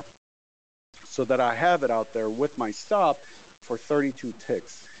on there so that I have it out there with my stop for 32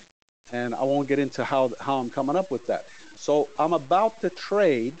 ticks. And I won't get into how I'm coming up with that. So I'm about to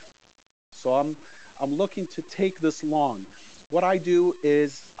trade. So I'm looking to take this long. What I do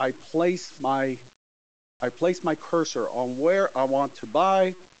is I place my cursor on where I want to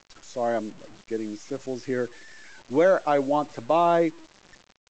buy. Sorry, I'm getting sniffles here. Where I want to buy.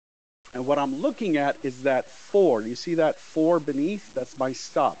 And what I'm looking at is that 4. You see that 4 beneath? That's my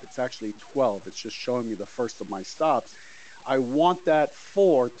stop. It's actually 12. It's just showing me the first of my stops. I want that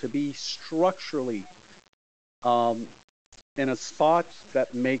 4 to be structurally in a spot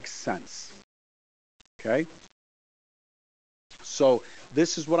that makes sense. Okay? So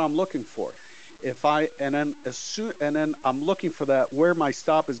this is what I'm looking for. And then I'm looking for that where my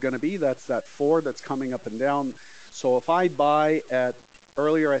stop is going to be. That's that 4 that's coming up and down. So if I buy at,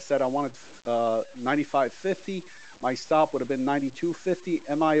 earlier I said I wanted 95.50. My stop would have been 92.50.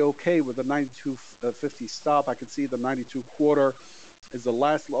 Am I okay with the 92.50 stop? I can see the 92.25 is the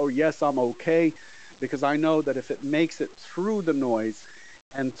last low. Yes, I'm okay, because I know that if it makes it through the noise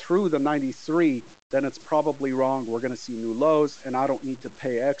and through the 93, then it's probably wrong. We're going to see new lows, and I don't need to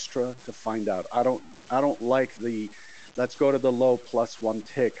pay extra to find out. I don't like the Let's go to the low plus 1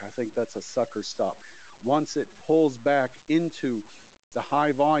 tick. I think that's a sucker stop. Once it pulls back into the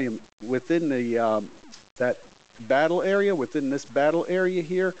high volume within the that battle area, within this battle area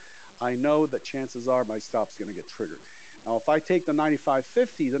here, I know that chances are my stop's going to get triggered. Now, if I take the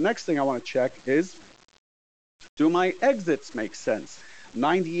 95.50, the next thing I want to check is, do my exits make sense?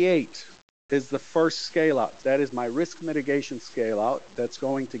 98 is the first scale out. That is my risk mitigation scale out. That's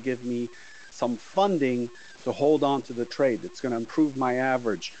going to give me some funding to hold on to the trade. It's going to improve my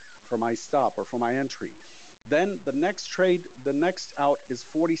average for my stop or for my entry. Then the next trade, the next out is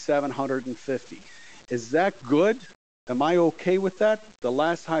 4,750. Is that good? Am I okay with that? The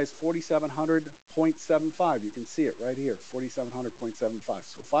last high is 4,700.75. You can see it right here, 4,700.75.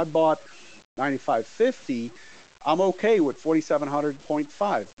 So if I bought 95.50, I'm okay with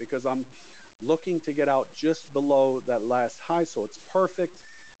 4,700.5 because I'm looking to get out just below that last high, so it's perfect.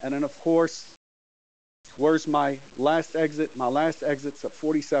 And then, of course, where's my last exit? My last exit's at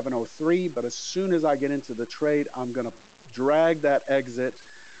 47.03, but as soon as I get into the trade, I'm going to drag that exit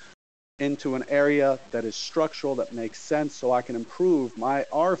into an area that is structural, that makes sense, so I can improve my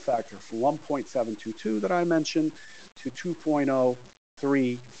R factor from 1.722 that I mentioned to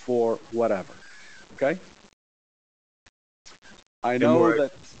 2.03 for whatever. Okay? I know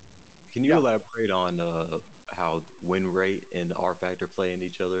that. Can you elaborate on how win rate and R factor play in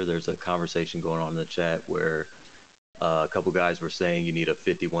each other? There's a conversation going on in the chat where a couple guys were saying you need a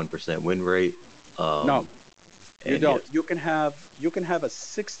 51% win rate. No, you don't. You can have a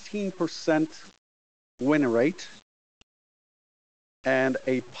 16% win rate and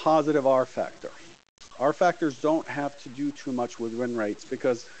a positive R factor. R factors don't have to do too much with win rates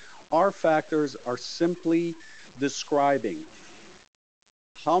because R factors are simply describing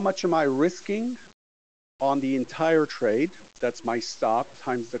how much am I risking on the entire trade. That's my stop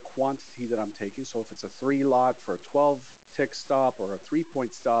times the quantity that I'm taking. So if it's a 3 lot for a 12 tick stop or a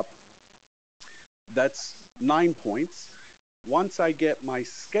 3-point stop, that's 9 points. Once I get my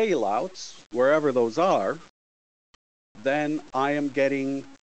scale outs, wherever those are, then I am getting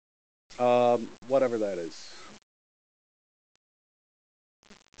whatever that is.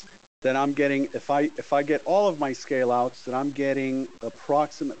 Then I'm getting, if I get all of my scale outs, then I'm getting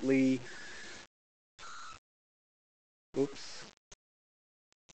approximately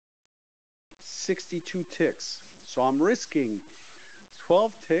 62 ticks. So I'm risking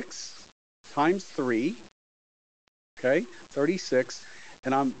 12 ticks times 3, okay, 36,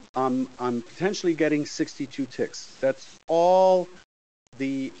 and I'm potentially getting 62 ticks. That's all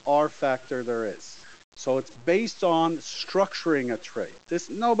the R factor there is. So it's based on structuring a trade.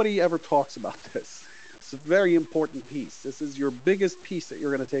 Nobody ever talks about this. It's a very important piece. This is your biggest piece that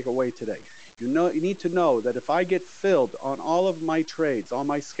you're going to take away today. You need to know that if I get filled on all of my trades, all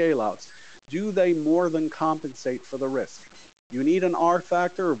my scale outs, do they more than compensate for the risk? You need an R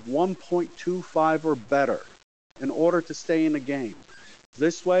factor of 1.25 or better in order to stay in the game.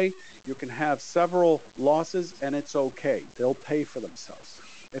 This way, you can have several losses and it's okay. They'll pay for themselves.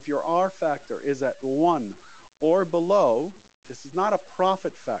 If your R factor is at 1 or below, this is not a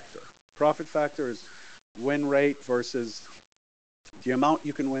profit factor. Profit factor is win rate versus the amount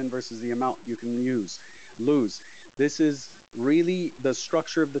you can win versus the amount you can lose. This is really the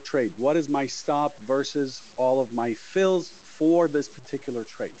structure of the trade. What is my stop versus all of my fills for this particular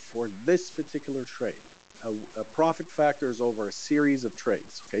trade? A profit factor is over a series of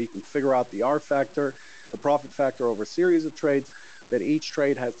trades. Okay, you can figure out the R factor, the profit factor over a series of trades, that each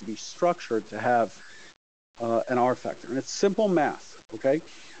trade has to be structured to have an R factor. And it's simple math, okay?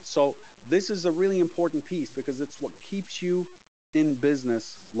 So this is a really important piece because it's what keeps you in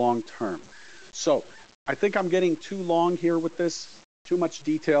business long term. So I think I'm getting too long here with this, too much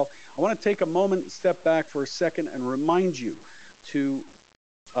detail. I want to take a moment, step back for a second and remind you to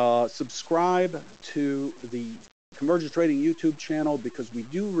subscribe to the Convergent Trading YouTube channel because we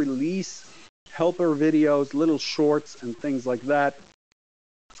do release helper videos, little shorts and things like that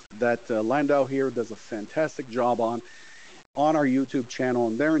Landau here does a fantastic job on our YouTube channel,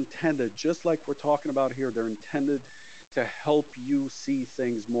 and they're intended, just like we're talking about here, they're intended to help you see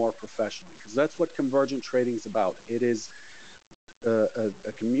things more professionally, because that's what Convergent Trading is about. It is a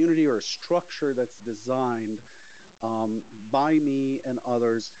community or a structure that's designed by me and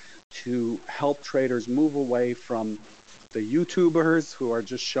others to help traders move away from the YouTubers who are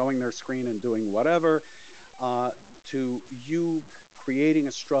just showing their screen and doing whatever, to you creating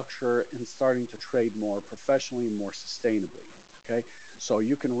a structure and starting to trade more professionally and more sustainably. Okay, so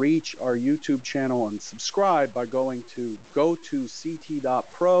you can reach our YouTube channel and subscribe by go to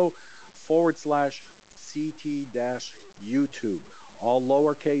ct.pro/CT-YouTube, all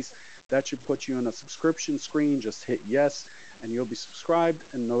lowercase. That should put you in a subscription screen. Just hit yes, and you'll be subscribed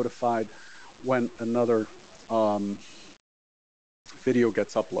and notified when another video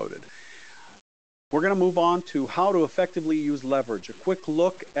gets uploaded. We're going to move on to how to effectively use leverage. A quick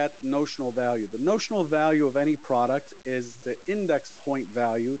look at notional value. The notional value of any product is the index point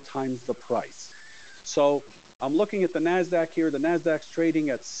value times the price. So I'm looking at the NASDAQ here. The NASDAQ's trading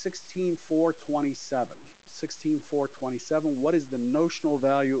at 16,427. 16,427. What is the notional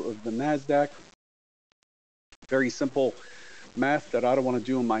value of the NASDAQ? Very simple math that I don't want to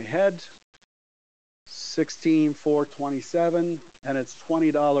do in my head. 16,427, and it's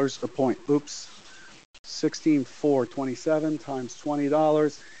 $20 a point. Oops. 16,427 times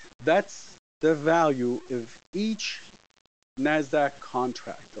 $20. That's the value of each NASDAQ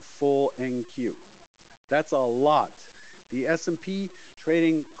contract, the full NQ. That's a lot. The S&P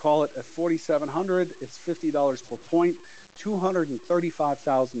trading, call it at 4,700. It's $50 per point,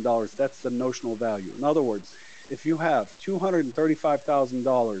 $235,000. That's the notional value. In other words, if you have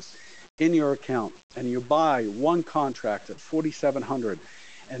 $235,000 in your account and you buy one contract at 4,700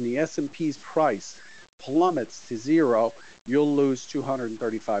 and the S&P's price plummets to zero, you'll lose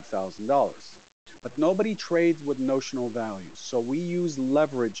 $235,000. But nobody trades with notional value, so we use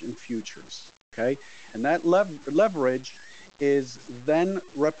leverage in futures, okay? And that leverage is then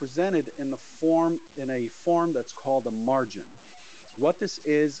represented in a form that's called a margin. What this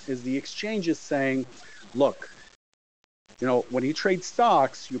is the exchange is saying, look, you know, when you trade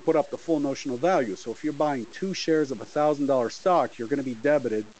stocks, you put up the full notional value. So if you're buying 2 shares of $1,000 stock, you're going to be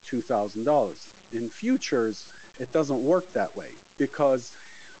debited $2,000. In futures, it doesn't work that way because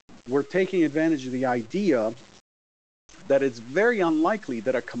we're taking advantage of the idea that it's very unlikely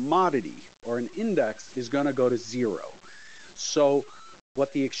that a commodity or an index is going to go to zero. So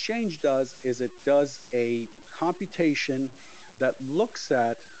what the exchange does is it does a computation that looks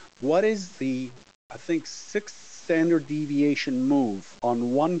at what is the, I think, 6th standard deviation move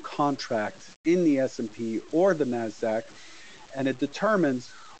on one contract in the S&P or the NASDAQ, and it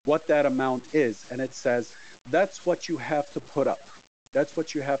determines what that amount is, and it says that's what you have to put up. That's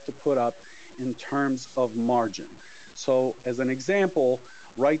what you have to put up in terms of margin. So as an example,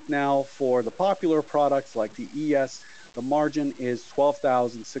 right now for the popular products like the ES, the margin is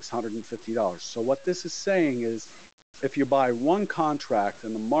 $12,650. So what this is saying is if you buy one contract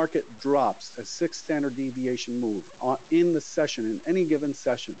and the market drops a 6 standard deviation move in the session, in any given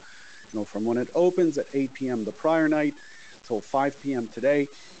session, you know, from when it opens at 8 p.m. the prior night till 5 p.m. today,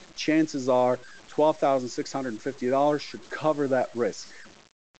 chances are $12,650 should cover that risk.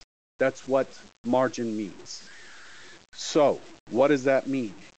 That's what margin means. So what does that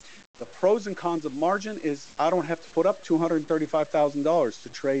mean? The pros and cons of margin is I don't have to put up $235,000 to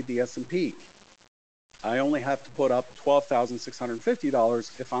trade the S&P. I only have to put up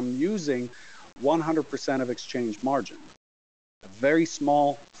 $12,650 if I'm using 100% of exchange margin. A very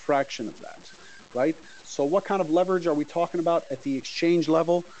small fraction of that, right? So what kind of leverage are we talking about at the exchange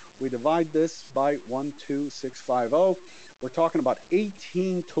level? We divide this by 12650. We're talking about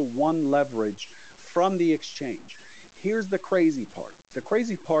 18-to-1 leverage from the exchange. Here's the crazy part. The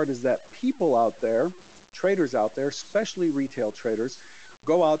crazy part is that people out there, traders out there, especially retail traders,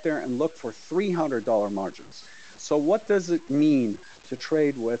 go out there and look for $300 margins. So what does it mean to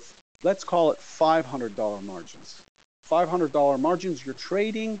trade with, let's call it $500 margins? $500 margins, you're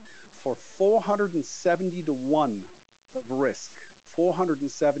trading for 470-to-1 of risk.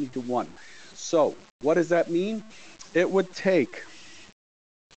 470-to-1. So what does that mean? It would take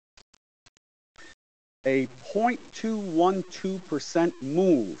a 0.212%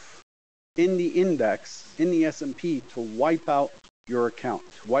 move in the index, in the S&P, to wipe out your account,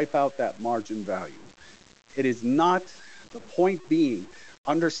 to wipe out that margin value. It is not, the point being,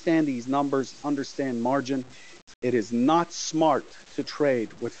 understand these numbers, understand margin. It is not smart to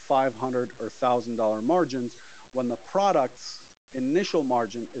trade with $500 or $1,000 margins when the product's initial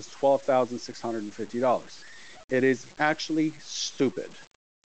margin is $12,650. It is actually stupid.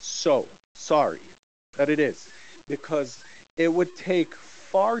 So, sorry that it is, because it would take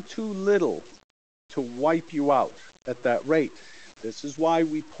far too little to wipe you out at that rate. This is why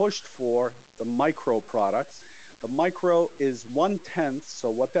we pushed for the micro products. The micro is 1/10, so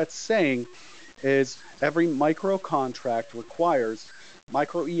what that's saying is every micro contract requires,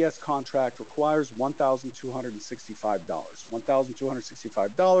 micro ES contract requires $1,265.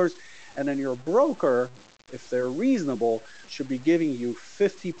 $1,265, and then your broker, if they're reasonable, should be giving you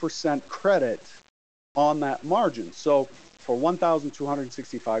 50% credit on that margin. So for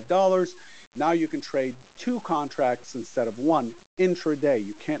 $1,265, now you can trade 2 contracts instead of 1 intraday.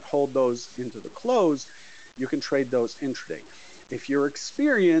 You can't hold those into the close. You can trade those intraday. If you're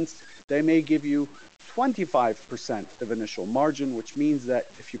experienced, they may give you 25% of initial margin, which means that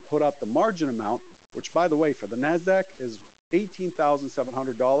if you put up the margin amount, which by the way, for the NASDAQ is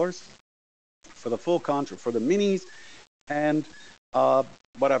 $18,700 for the full contract, for the minis, and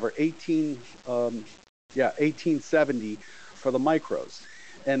whatever, 1870 for the micros.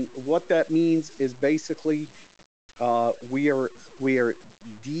 And what that means is basically we are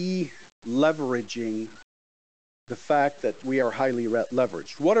de-leveraging the fact that we are highly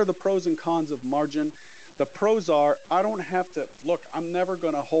leveraged. What are the pros and cons of margin? The pros are, I don't have to, look, I'm never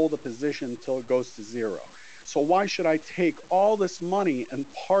going to hold a position until it goes to zero. So why should I take all this money and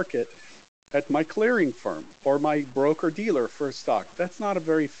park it at my clearing firm or my broker dealer for a stock? That's not a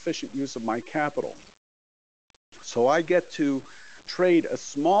very efficient use of my capital. So I get to trade a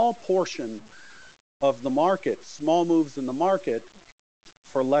small portion of the market, small moves in the market,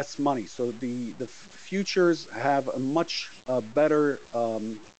 for less money. So the futures have a much better,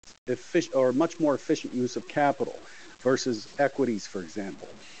 much more efficient use of capital versus equities, for example.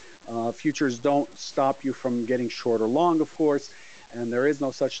 Futures don't stop you from getting short or long, of course, and there is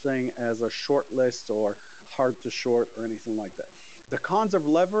no such thing as a short list or hard to short or anything like that. The cons of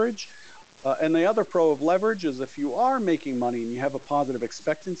leverage, and the other pro of leverage is if you are making money and you have a positive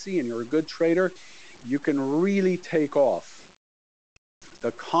expectancy and you're a good trader, you can really take off.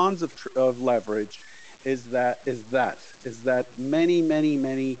 The cons of leverage is that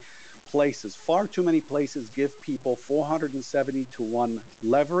many places, far too many places, give people 470 to 1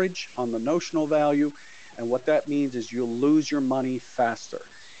 leverage on the notional value, and what that means is you'll lose your money faster.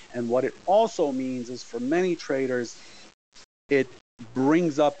 And what it also means is for many traders, it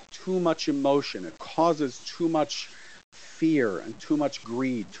brings up too much emotion. It causes too much fear and too much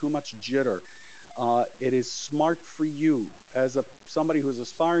greed, too much jitter. It is smart for you as somebody who's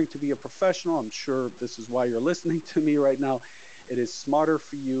aspiring to be a professional. I'm sure this is why you're listening to me right now. It is smarter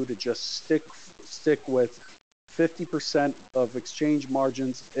for you to just stick with 50% of exchange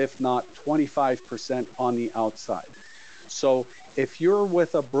margins, if not 25% on the outside. So if you're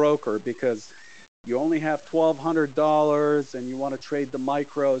with a broker because you only have $1,200 and you want to trade the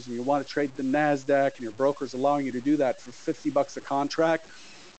micros and you want to trade the NASDAQ and your broker's allowing you to do that for $50 a contract,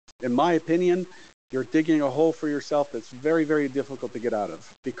 in my opinion, you're digging a hole for yourself that's very, very difficult to get out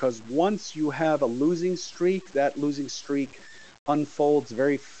of. Because once you have a losing streak, that losing streak unfolds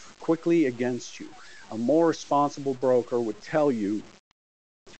very quickly against you. A more responsible broker would tell you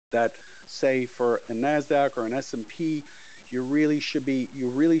that, say, for a NASDAQ or an S&P, you really should be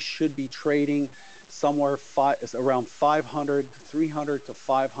trading somewhere around $300 to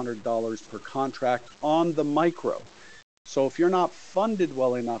 $500 per contract on the micro. So if you're not funded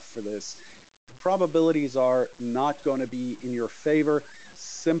well enough for this, the probabilities are not going to be in your favor.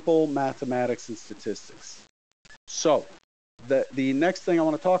 Simple mathematics and statistics. So the next thing I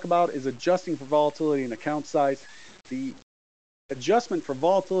want to talk about is adjusting for volatility and account size. The adjustment for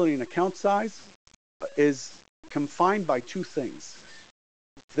volatility and account size is confined by two things.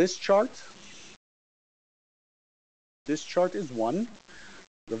 This chart is one.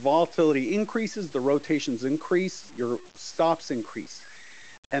 The volatility increases, the rotations increase, your stops increase.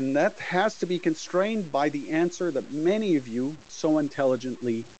 And that has to be constrained by the answer that many of you so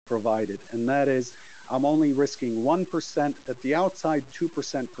intelligently provided. And that is, I'm only risking 1% at the outside,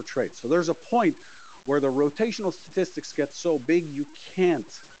 2% per trade. So there's a point where the rotational statistics get so big you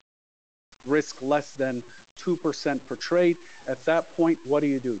can't risk less than 2% per trade. At that point, what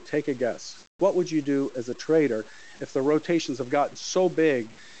do? Take a guess. What would you do as a trader if the rotations have gotten so big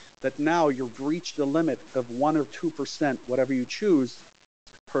that now you've reached the limit of 1 or 2%, whatever you choose,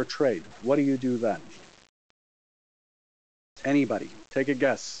 per trade? What do you do then? Anybody? Take a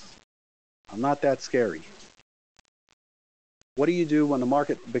guess. I'm not that scary. What do you do when the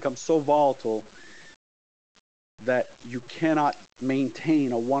market becomes so volatile that you cannot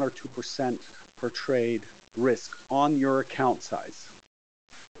maintain a 1 or 2% per trade risk on your account size?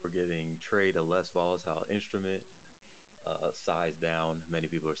 We're getting trade a less volatile instrument, size down. Many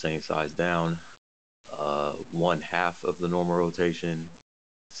people are saying size down. 1/2 of the normal rotation.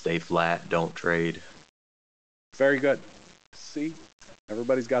 Stay flat, don't trade. Very good. See,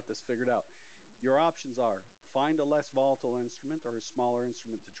 everybody's got this figured out. Your options are find a less volatile instrument or a smaller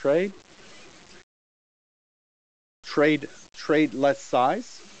instrument to trade. Trade less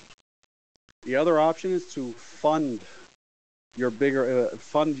size. The other option is to fund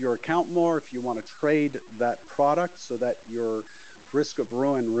your account more if you want to trade that product so that your risk of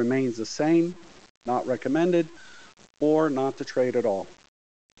ruin remains the same, not recommended, or not to trade at all.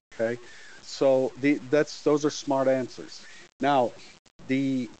 Okay, so those are smart answers. Now,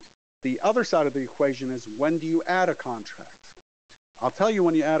 the other side of the equation is when do you add a contract? I'll tell you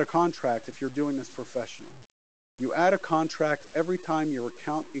when you add a contract, if you're doing this professionally, you add a contract every time your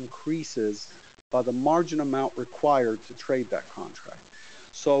account increases by the margin amount required to trade that contract.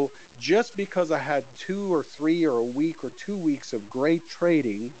 So just because I had 2 or 3 or a week or 2 weeks of great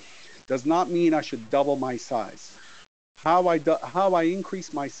trading does not mean I should double my size. How I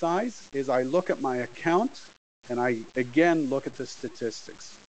increase my size is I look at my account and I again look at the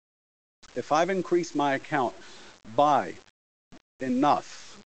statistics. If I've increased my account by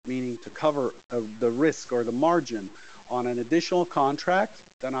enough, meaning to cover the risk or the margin on an additional contract,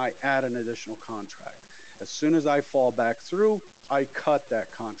 then I add an additional contract. As soon as I fall back through, I cut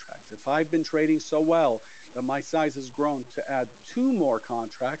that contract. If I've been trading so well that my size has grown to add 2 more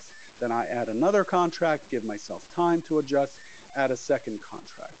contracts, then I add another contract, give myself time to adjust, add a second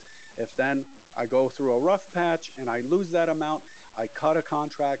contract. If then I go through a rough patch and I lose that amount, I cut a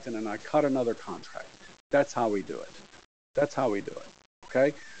contract and then I cut another contract. That's how we do it. That's how we do it.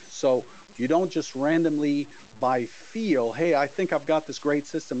 Okay? So you don't just randomly by feel, hey, I think I've got this great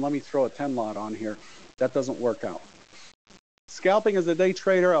system, let me throw a 10 lot on here. That doesn't work out. Scalping as a day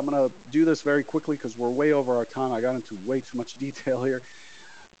trader, I'm going to do this very quickly because we're way over our time. I got into way too much detail here.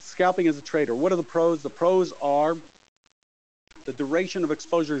 Scalping as a trader, what are the pros? The pros are the duration of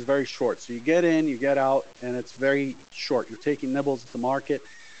exposure is very short. So you get in, you get out, and it's very short. You're taking nibbles at the market.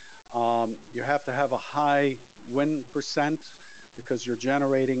 You have to have a high win percent because you're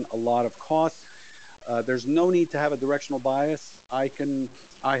generating a lot of costs. There's no need to have a directional bias. I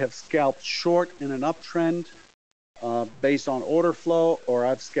have scalped short in an uptrend based on order flow, or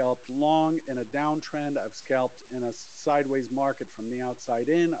I've scalped long in a downtrend. I've scalped in a sideways market from the outside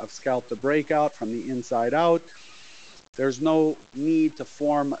in. I've scalped a breakout from the inside out. There's no need to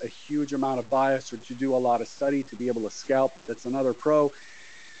form a huge amount of bias or to do a lot of study to be able to scalp. That's another pro.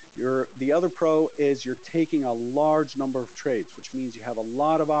 The other pro is you're taking a large number of trades, which means you have a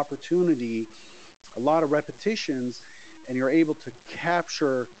lot of opportunity, a lot of repetitions, and you're able to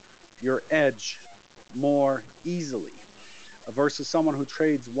capture your edge more easily versus someone who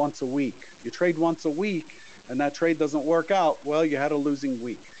trades once a week. You trade once a week and that trade doesn't work out, well, you had a losing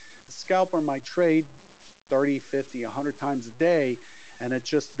week. The scalper might trade 30, 50, 100 times a day, and it's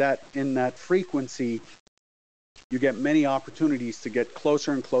just that in that frequency, you get many opportunities to get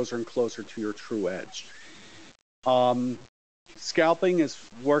closer and closer and closer to your true edge. Scalping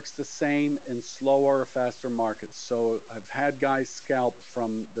works the same in slower or faster markets. So I've had guys scalp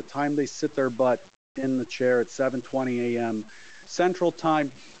from the time they sit their butt in the chair at 7:20 a.m. Central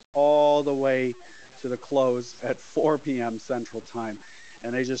Time all the way to the close at 4 p.m. Central Time.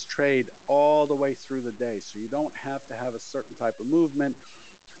 And they just trade all the way through the day. So you don't have to have a certain type of movement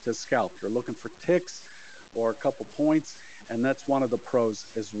to scalp. You're looking for ticks or a couple points, and that's one of the pros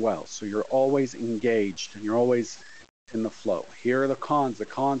as well. So you're always engaged and you're always in the flow. Here are the cons. The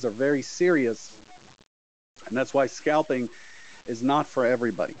cons are very serious, and that's why scalping is not for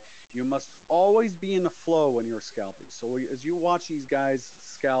everybody. You must always be in the flow when you're scalping. So as you watch these guys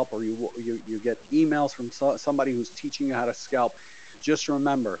scalp, or you get emails from somebody who's teaching you how to scalp, just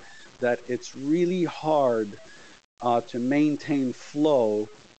remember that it's really hard to maintain flow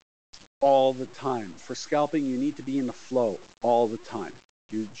all the time. For scalping, you need to be in the flow all the time.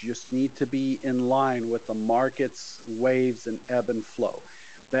 You just need to be in line with the market's waves and ebb and flow.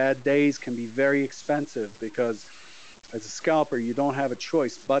 Bad days can be very expensive because as a scalper, you don't have a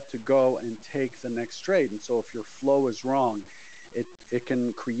choice but to go and take the next trade. And so if your flow is wrong, it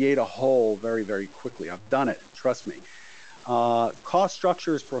can create a hole very, very quickly. I've done it, trust me. Cost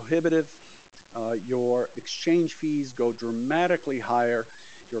structure is prohibitive. Your exchange fees go dramatically higher.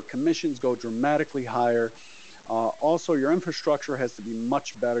 Your commissions go dramatically higher. Also, your infrastructure has to be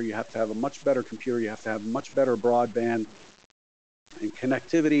much better. You have to have a much better computer. You have to have much better broadband and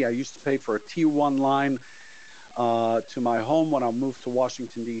connectivity. I used to pay for a T1 line to my home when I moved to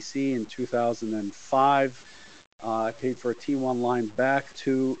Washington, D.C. in 2005. I paid for a T1 line back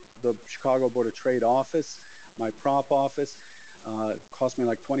to the Chicago Board of Trade office, my prop office. It cost me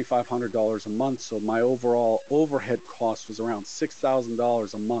like $2,500 a month, so my overall overhead cost was around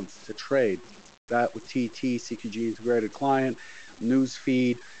 $6,000 a month to trade. That with TT, CQG Integrated Client, news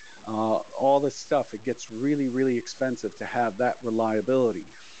feed, all this stuff. It gets really, really expensive to have that reliability.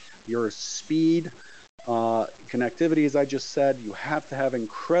 Your speed, connectivity, as I just said, you have to have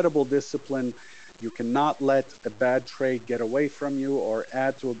incredible discipline. You cannot let a bad trade get away from you or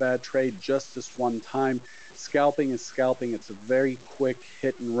add to a bad trade just this one time. Scalping is scalping. It's a very quick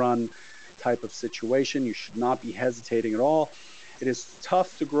hit and run type of situation. You should not be hesitating at all. It is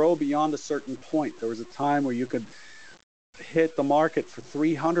tough to grow beyond a certain point. There was a time where you could hit the market for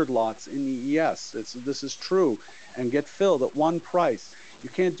 300 lots in the ES. This is true, and get filled at one price. You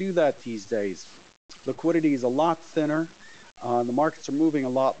can't do that these days. Liquidity is a lot thinner. The markets are moving a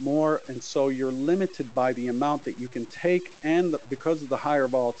lot more, and so you're limited by the amount that you can take, and because of the higher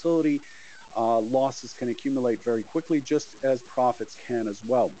volatility, losses can accumulate very quickly, just as profits can as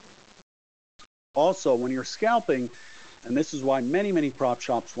well. Also, when you're scalping, and this is why many prop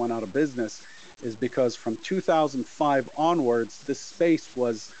shops went out of business, is because from 2005 onwards, this space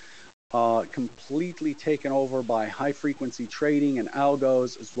was completely taken over by high-frequency trading and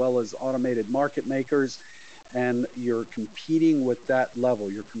algos, as well as automated market makers, and you're competing with that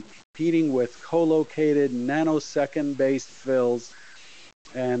level. You're competing with co-located nanosecond-based fills,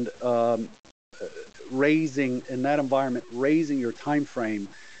 and raising, in that environment, raising your time frame.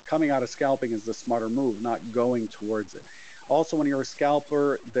 Coming out of scalping is the smarter move, not going towards it. Also, when you're a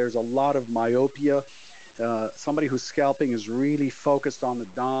scalper, there's a lot of myopia. Somebody who's scalping is really focused on the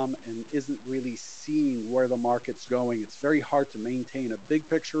DOM and isn't really seeing where the market's going. It's very hard to maintain a big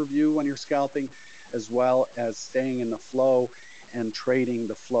picture view when you're scalping, as well as staying in the flow and trading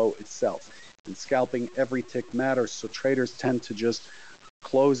the flow itself. In scalping, every tick matters, so traders tend to just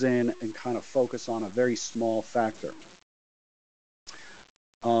close in and kind of focus on a very small factor.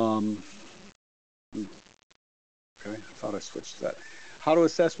 Okay, I thought I switched to that. How to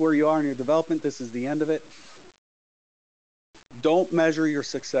assess where you are in your development. This is the end of it. Don't measure your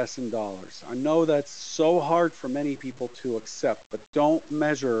success in dollars. I know that's so hard for many people to accept, but don't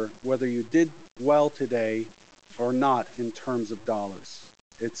measure whether you did well today or not in terms of dollars.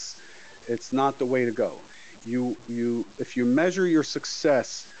 It's not the way to go. If you measure your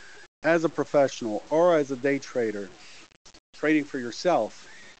success as a professional or as a day trader, trading for yourself,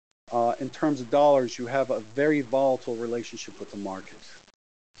 in terms of dollars, you have a very volatile relationship with the market.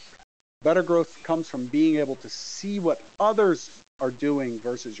 Better growth comes from being able to see what others are doing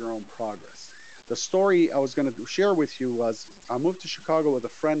versus your own progress. The story I was going to share with you was I moved to Chicago with a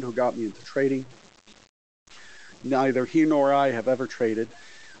friend who got me into trading. Neither he nor I have ever traded.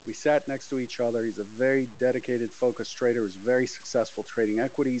 We sat next to each other. He's a very dedicated, focused trader who's very successful trading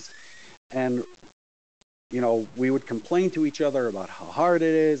equities. And you know, we would complain to each other about how hard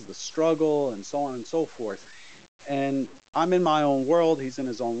it is, the struggle, and so on and so forth. And I'm in my own world, he's in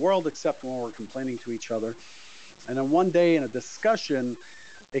his own world, except when we're complaining to each other. And then one day in a discussion,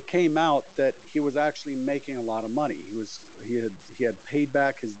 it came out that he was actually making a lot of money. He had paid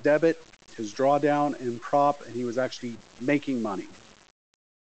back his debit, his drawdown in prop, and he was actually making money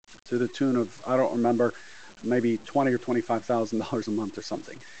to the tune of, I don't remember, maybe $20,000 or $25,000 a month or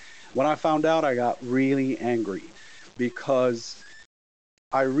something. When I found out, I got really angry because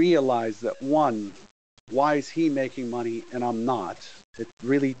I realized that, one, why is he making money and I'm not? It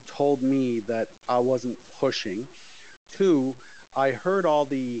really told me that I wasn't pushing. Two, I heard all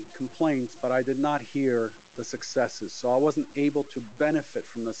the complaints, but I did not hear the successes. So I wasn't able to benefit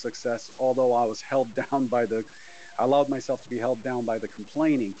from the success, although I was held down by I allowed myself to be held down by the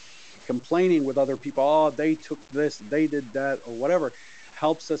complaining. Complaining with other people, oh, they took this, they did that, or whatever,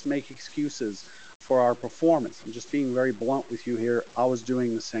 helps us make excuses for our performance. I'm just being very blunt with you here. I was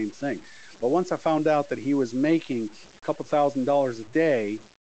doing the same thing. But once I found out that he was making a couple $1,000s a day,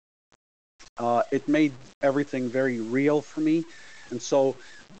 it made everything very real for me. And so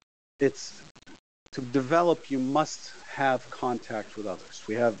to develop, you must have contact with others.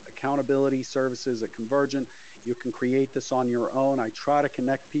 We have accountability services at Convergent. You can create this on your own. I try to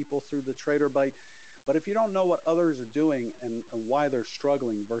connect people through the Trader Bite. But if you don't know what others are doing and why they're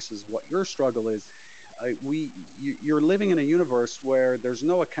struggling versus what your struggle is, you're living in a universe where there's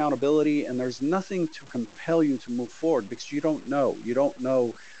no accountability and there's nothing to compel you to move forward because you don't know. You don't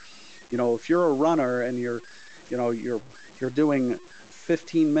know, if you're a runner and you're doing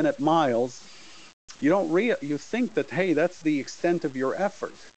 15-minute miles, you think that, hey, that's the extent of your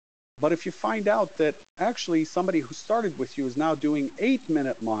effort. But if you find out that actually somebody who started with you is now doing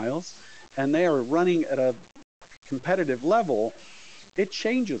 8-minute miles, and they are running at a competitive level, it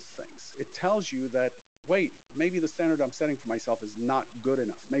changes things. It tells you that, wait, maybe the standard I'm setting for myself is not good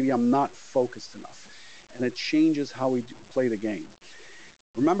enough. Maybe I'm not focused enough. And it changes how we play the game.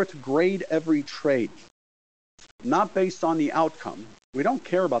 Remember to grade every trade, not based on the outcome. We don't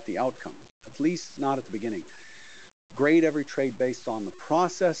care about the outcome, at least not at the beginning. Grade every trade based on the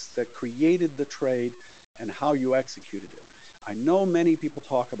process that created the trade and how you executed it. I know many people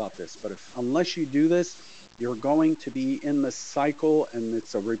talk about this, but unless you do this, you're going to be in this cycle, and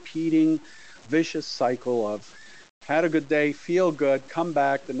it's a repeating, vicious cycle of had a good day, feel good, come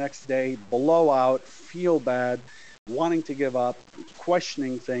back the next day, blow out, feel bad, wanting to give up,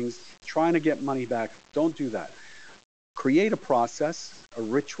 questioning things, trying to get money back. Don't do that. Create a process, a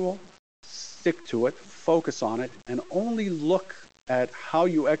ritual, stick to it, focus on it, and only look at how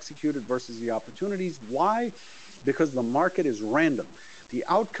you execute it versus the opportunities. Why? Because the market is random. The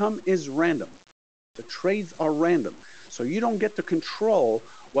outcome is random. The trades are random. So you don't get to control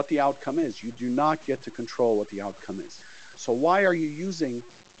what the outcome is. You do not get to control what the outcome is. So why are you using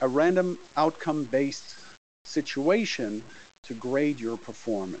a random outcome-based situation to grade your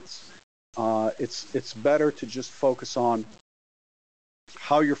performance? It's better to just focus on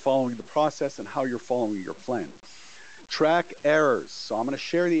how you're following the process and how you're following your plan. Track errors. So I'm going to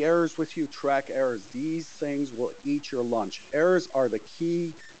share the errors with you. Track errors. These things will eat your lunch. Errors are the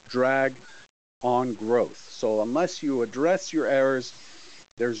key drag on growth. So unless you address your errors,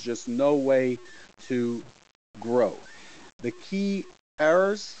 there's just no way to grow. The key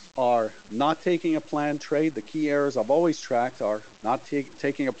errors are not taking a planned trade. The key errors I've always tracked are not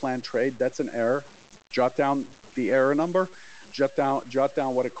taking a planned trade. That's an error. Jot down the error number. Jot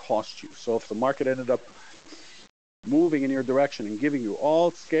down what it cost you. So if the market ended up moving in your direction and giving you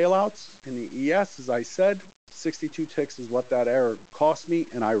all scale outs in the ES, as I said, 62 ticks is what that error cost me,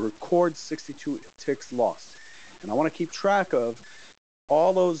 and I record 62 ticks lost. And I want to keep track of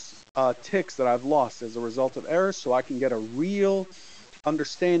all those ticks that I've lost as a result of errors so I can get a real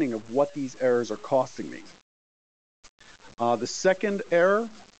understanding of what these errors are costing me. The second error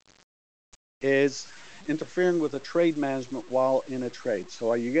is interfering with a trade management while in a trade.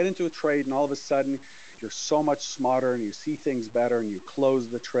 So you get into a trade and all of a sudden you're so much smarter and you see things better and you close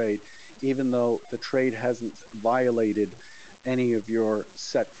the trade even though the trade hasn't violated any of your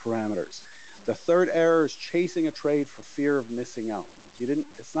set parameters. The third error is chasing a trade for fear of missing out.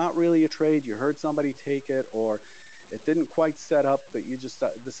 It's not really a trade. You heard somebody take it, or it didn't quite set up, but you just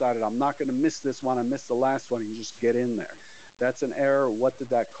decided, I'm not going to miss this one. I missed the last one. And you just get in there. That's an error. What did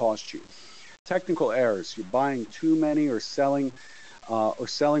that cost you? Technical errors. You're buying too many or selling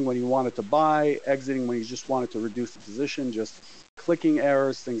when you wanted to buy, exiting when you just wanted to reduce the position, just clicking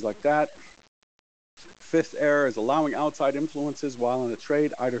errors, things like that. Fifth error is allowing outside influences while in a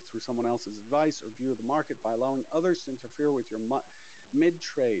trade, either through someone else's advice or view of the market by allowing others to interfere with your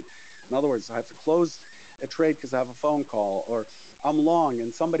mid-trade. In other words, I have to close a trade because I have a phone call, or I'm long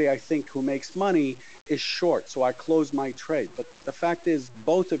and somebody I think who makes money is short, so I close my trade. But the fact is,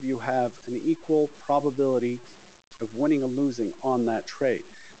 both of you have an equal probability of winning or losing on that trade.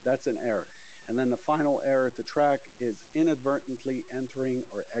 That's an error. And then the final error to track is inadvertently entering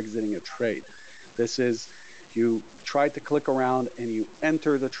or exiting a trade. This is, you tried to click around and you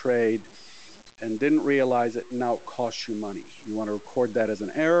enter the trade and didn't realize it, and now it costs you money. You want to record that as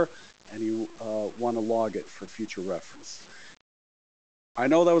an error, and you want to log it for future reference. I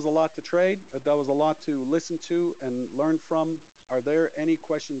know that was a lot to trade, but that was a lot to listen to and learn from. Are there any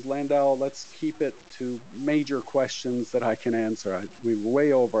questions, Landau? Let's keep it to major questions that I can answer. We're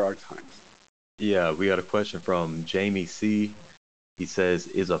way over our time. Yeah, we got a question from Jamie C. He says,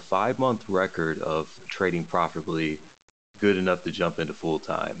 is a 5-month record of trading profitably good enough to jump into full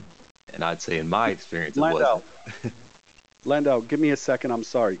time? And I'd say in my experience, it wasn't. Landau, give me a second. I'm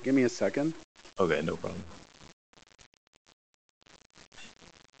sorry. Give me a second. Okay, no problem.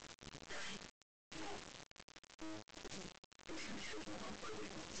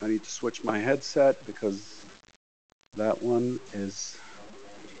 I need to switch my headset because that one is...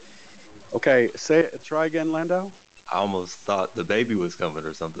 Okay, try again, Landau. I almost thought the baby was coming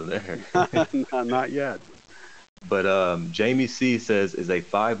or something there. Not yet. But Jamie C says, is a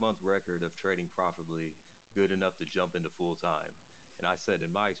 5-month record of trading profitably good enough to jump into full time? And I said,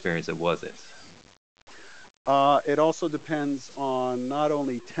 in my experience, it wasn't. It also depends on not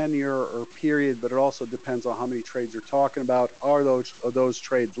only tenure or period, but it also depends on how many trades you're talking about. Are those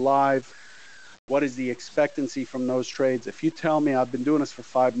trades live? What is the expectancy from those trades? If you tell me I've been doing this for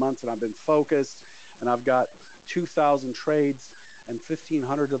 5 months and I've been focused and I've got 2,000 trades and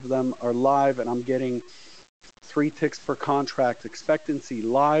 1,500 of them are live and I'm getting 3 ticks per contract expectancy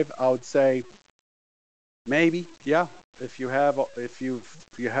live, I would say maybe, yeah. If you have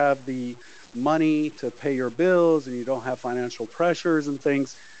the money to pay your bills and you don't have financial pressures and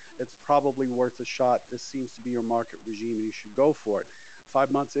things, it's probably worth a shot. This seems to be your market regime and you should go for it.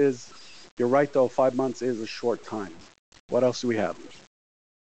 5 months is, you're right though, 5 months is a short time. What else do we have?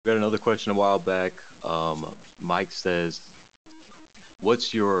 We got another question a while back. Mike says,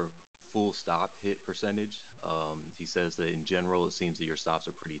 what's your full stop hit percentage? He says that in general, it seems that your stops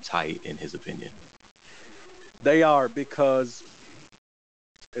are pretty tight in his opinion. They are, because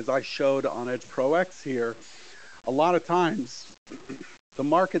as I showed on Edge Pro X here, a lot of times the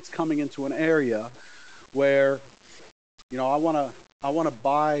market's coming into an area where, I want to I want to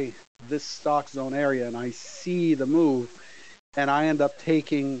buy this stock zone area and I see the move and I end up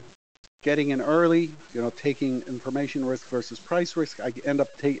getting in early, taking information risk versus price risk. I end up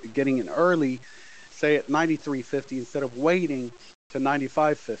getting in early, say at 93.50 instead of waiting to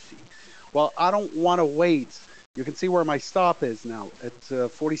 95.50. Well, I don't want to wait. You can see where my stop is now at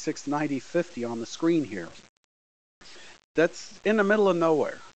 46.90.50 on the screen here. That's in the middle of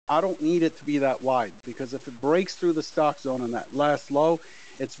nowhere. I don't need it to be that wide because if it breaks through the stock zone in that last low,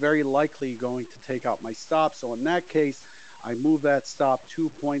 it's very likely going to take out my stop. So in that case, I move that stop 2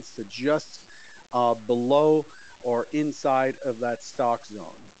 points to just below or inside of that stock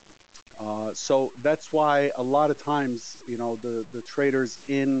zone. So that's why a lot of times, the traders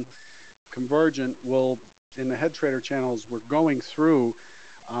in Convergent will, in the head trader channels, we're going through,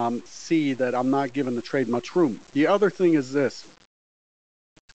 see that I'm not giving the trade much room. The other thing is this.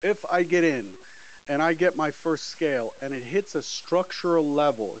 If I get in and I get my first scale and it hits a structural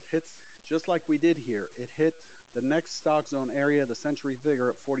level, it hits just like we did here, it hit the next stock zone area, the century figure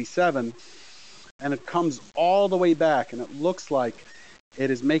at 47, and it comes all the way back and it looks like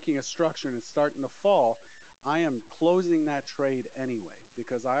it is making a structure and it's starting to fall, I am closing that trade anyway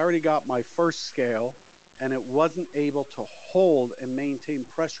because I already got my first scale and it wasn't able to hold and maintain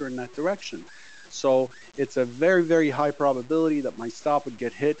pressure in that direction. So it's a very, very high probability that my stop would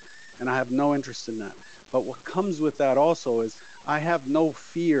get hit, and I have no interest in that. But what comes with that also is I have no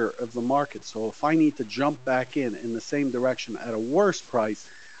fear of the market. So if I need to jump back in the same direction at a worse price,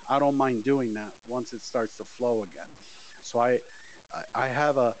 I don't mind doing that once it starts to flow again. So I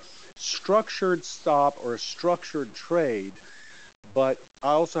have a structured stop or a structured trade, but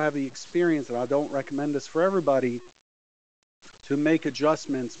I also have the experience, and I don't recommend this for everybody, to make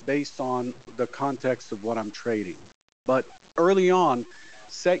adjustments based on the context of what I'm trading. But early on,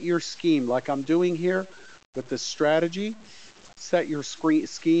 set your scheme like I'm doing here with this strategy. Set your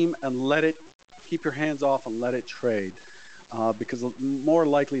scheme and keep your hands off and let it trade because more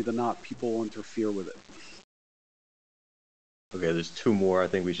likely than not, people will interfere with it. Okay, there's two more I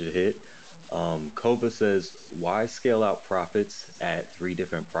think we should hit. Kova says, why scale out profits at 3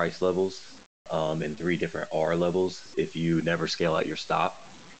 different price levels and 3 different R levels if you never scale out your stop?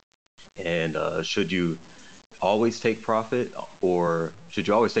 And should you always take profit or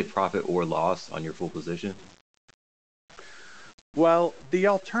loss on your full position? Well, the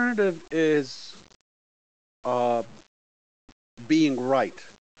alternative is being right.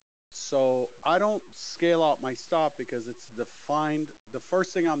 So I don't scale out my stop because it's defined. The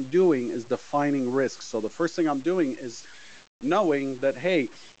first thing I'm doing is defining risk. So the first thing I'm doing is knowing that, hey,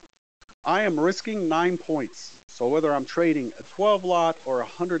 I am risking 9 points. So whether I'm trading a 12 lot or a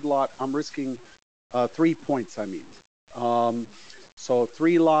 100 lot, I'm risking 3 points, I mean. So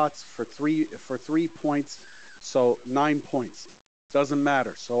 3 lots for 3 points, so 9 points. Doesn't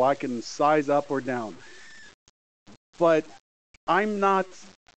matter. So I can size up or down. But I'm not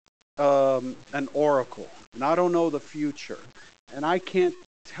an oracle, and I don't know the future. And I can't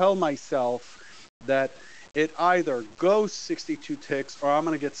tell myself that it either goes 62 ticks or I'm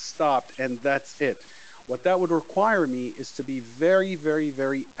going to get stopped, and that's it. What that would require me is to be very, very,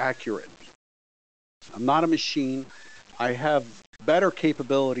 very accurate. I'm not a machine. I have better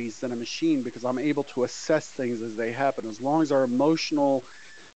capabilities than a machine because I'm able to assess things as they happen. As long as our emotional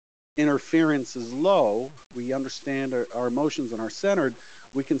interference is low, we understand our emotions and are centered,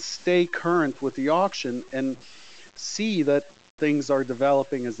 we can stay current with the auction and see that things are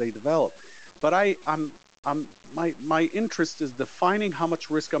developing as they develop. But my interest is defining how much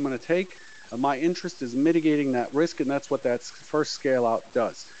risk I'm going to take. And my interest is mitigating that risk, and that's what that first scale out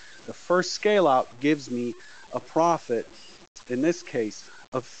does. The first scale out gives me a profit, in this case,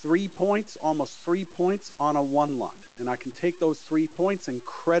 of 3 points, almost 3 points on a 1 lot. And I can take those 3 points and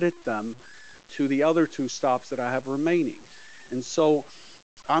credit them to the other 2 stops that I have remaining. And so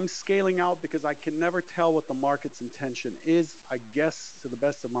I'm scaling out because I can never tell what the market's intention is, I guess, to the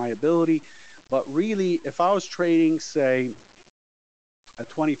best of my ability. But really, if I was trading, say, a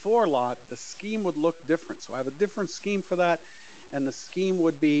 24 lot, the scheme would look different. So I have a different scheme for that. And the scheme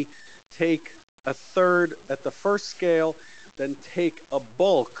would be take a third at the first scale, then take a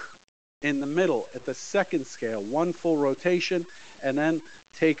bulk in the middle at the second scale, 1 full rotation, and then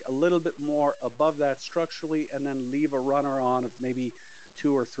take a little bit more above that structurally, and then leave a runner on of maybe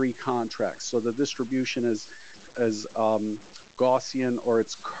 2 or 3 contracts. So the distribution is Gaussian or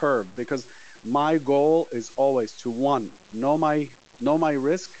it's curved, because my goal is always to, 1, know my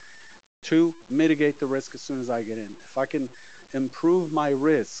risk, 2, mitigate the risk as soon as I get in. If I can improve my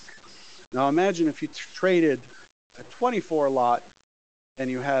risk. Now imagine if you traded a 24 lot and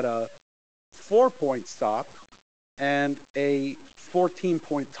you had a 4-point stop and a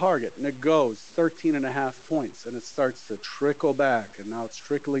 14-point target, and it goes 13.5 points, and it starts to trickle back, and now it's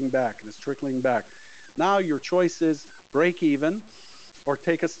trickling back, and it's trickling back. Now your choice is break even or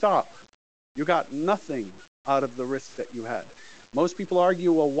take a stop. You got nothing out of the risk that you had. Most people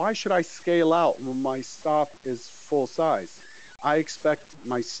argue, well, why should I scale out when my stop is full size? I expect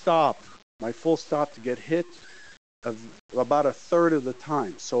my full stop to get hit about a third of the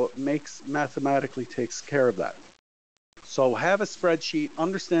time. So it mathematically takes care of that. So have a spreadsheet,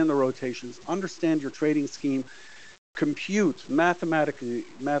 understand the rotations, understand your trading scheme, compute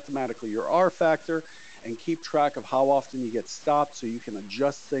mathematically your R factor, and keep track of how often you get stopped so you can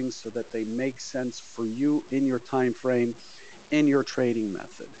adjust things so that they make sense for you in your time frame, in your trading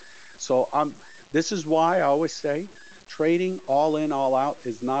method. So this is why I always say trading all in, all out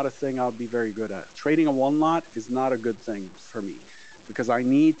is not a thing I'll be very good at. Trading a one lot is not a good thing for me, because I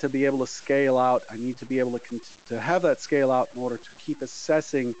need to be able to scale out. I need to be able to have that scale out in order to keep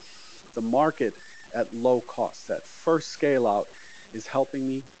assessing the market at low cost. That first scale out is helping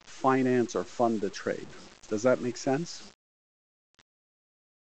me finance or fund the trade. Does that make sense?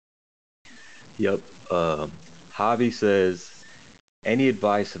 Yep. Javi says, any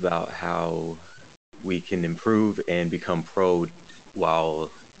advice about how we can improve and become pro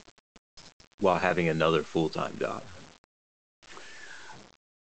while having another full-time job?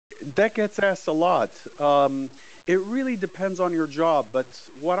 That gets asked a lot. It really depends on your job, but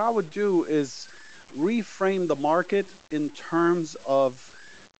what I would do is reframe the market in terms of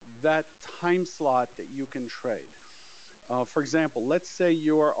that time slot that you can trade. For example, let's say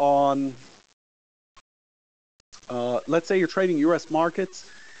you're trading U.S. markets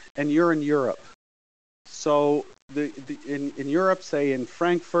and you're in Europe. So in Europe, say in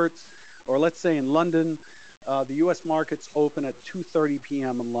Frankfurt, or let's say in London, the U.S. markets open at 2:30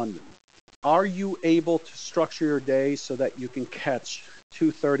 p.m. in London. Are you able to structure your day so that you can catch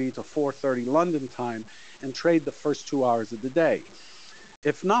 2:30 to 4:30 London time and trade the first 2 hours of the day?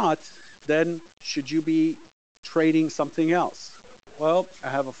 If not, then should you be trading something else? Well, I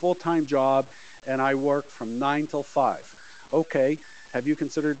have a full-time job and I work from 9 till 5. Okay, have you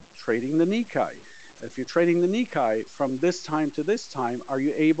considered trading the Nikkei? If you're trading the Nikkei from this time to this time, are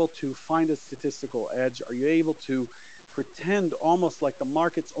you able to find a statistical edge? Are you able to pretend almost like the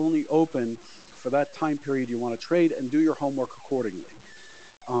market's only open for that time period you want to trade and do your homework accordingly?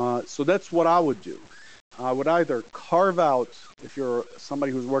 So that's what I would do. I would either carve out, if you're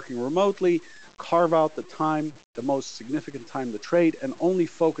somebody who's working remotely, carve out the time, the most significant time to trade, and only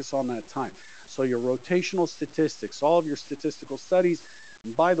focus on that time. So your rotational statistics, all of your statistical studies,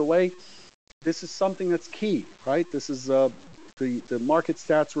 and by the way, this is something that's key, right? This is the market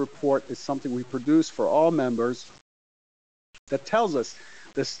stats report is something we produce for all members that tells us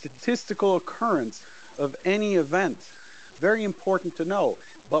the statistical occurrence of any event. Very important to know,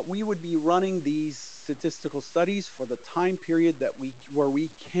 but we would be running these statistical studies for the time period where we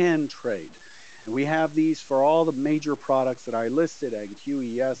can trade. And we have these for all the major products that I listed,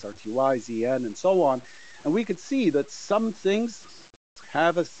 NQ, ES, RTY, ZN, and so on. And we could see that some things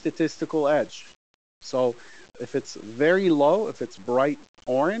have a statistical edge. So if it's very low, if it's bright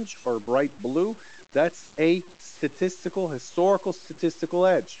orange or bright blue, that's a historical statistical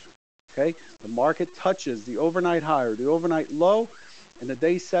edge. Okay, the market touches the overnight high or the overnight low in the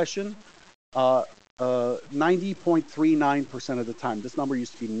day session 90.39% of the time. This number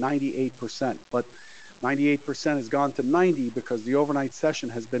used to be 98%, but 98% has gone to 90 because the overnight session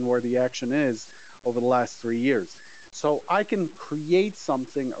has been where the action is over the last 3 years. So I can create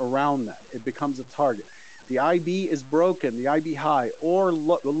something around that. It becomes a target. The IB is broken, the IB high or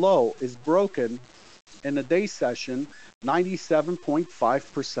low is broken in the day session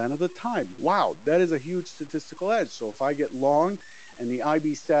 97.5% of the time. Wow, that is a huge statistical edge. So if I get long and the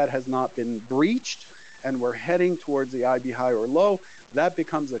IB stat has not been breached and we're heading towards the IB high or low, that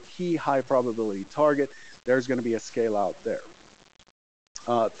becomes a key high probability target. There's going to be a scale out there.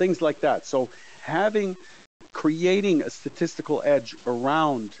 Things like that. So creating a statistical edge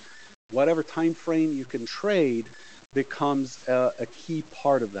around whatever time frame you can trade becomes a key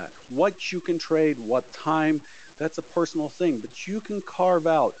part of that. What you can trade, what time, that's a personal thing, but you can carve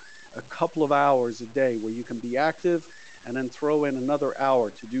out a couple of hours a day where you can be active and then throw in another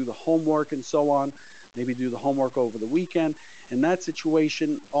hour to do the homework and so on, maybe do the homework over the weekend. In that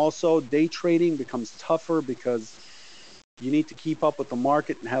situation, also day trading becomes tougher because you need to keep up with the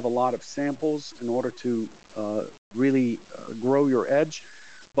market and have a lot of samples in order to really grow your edge.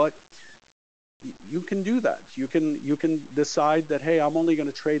 But you can do that. You can decide that, hey, I'm only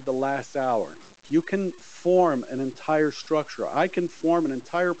going to trade the last hour. You can form an entire structure. I can form an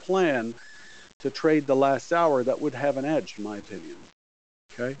entire plan to trade the last hour that would have an edge, in my opinion.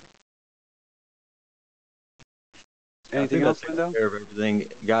 Okay. Anything else, Lindell? Care of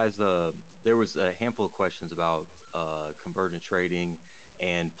everything, guys. There was a handful of questions about convergent trading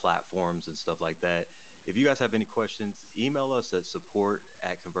and platforms and stuff like that. If you guys have any questions, email us at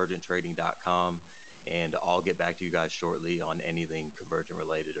support@convergenttrading.com, and I'll get back to you guys shortly on anything convergent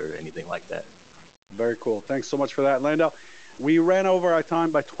related or anything like that. Very cool. Thanks so much for that, Lando. We ran over our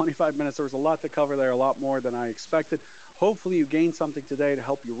time by 25 minutes. There was a lot to cover there, a lot more than I expected. Hopefully you gained something today to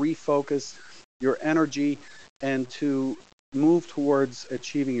help you refocus your energy and to move towards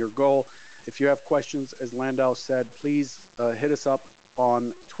achieving your goal. If you have questions, as Landau said, please hit us up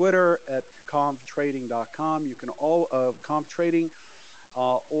on Twitter at comptrading.com. You can comptrading,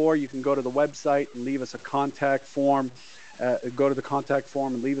 or you can go to the website and leave us a contact form. Go to the contact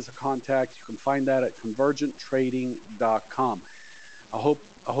form and leave us a contact. You can find that at convergenttrading.com. I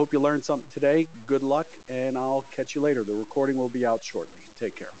hope you learned something today. Good luck, and I'll catch you later. The recording will be out shortly.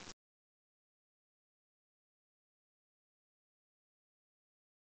 Take care.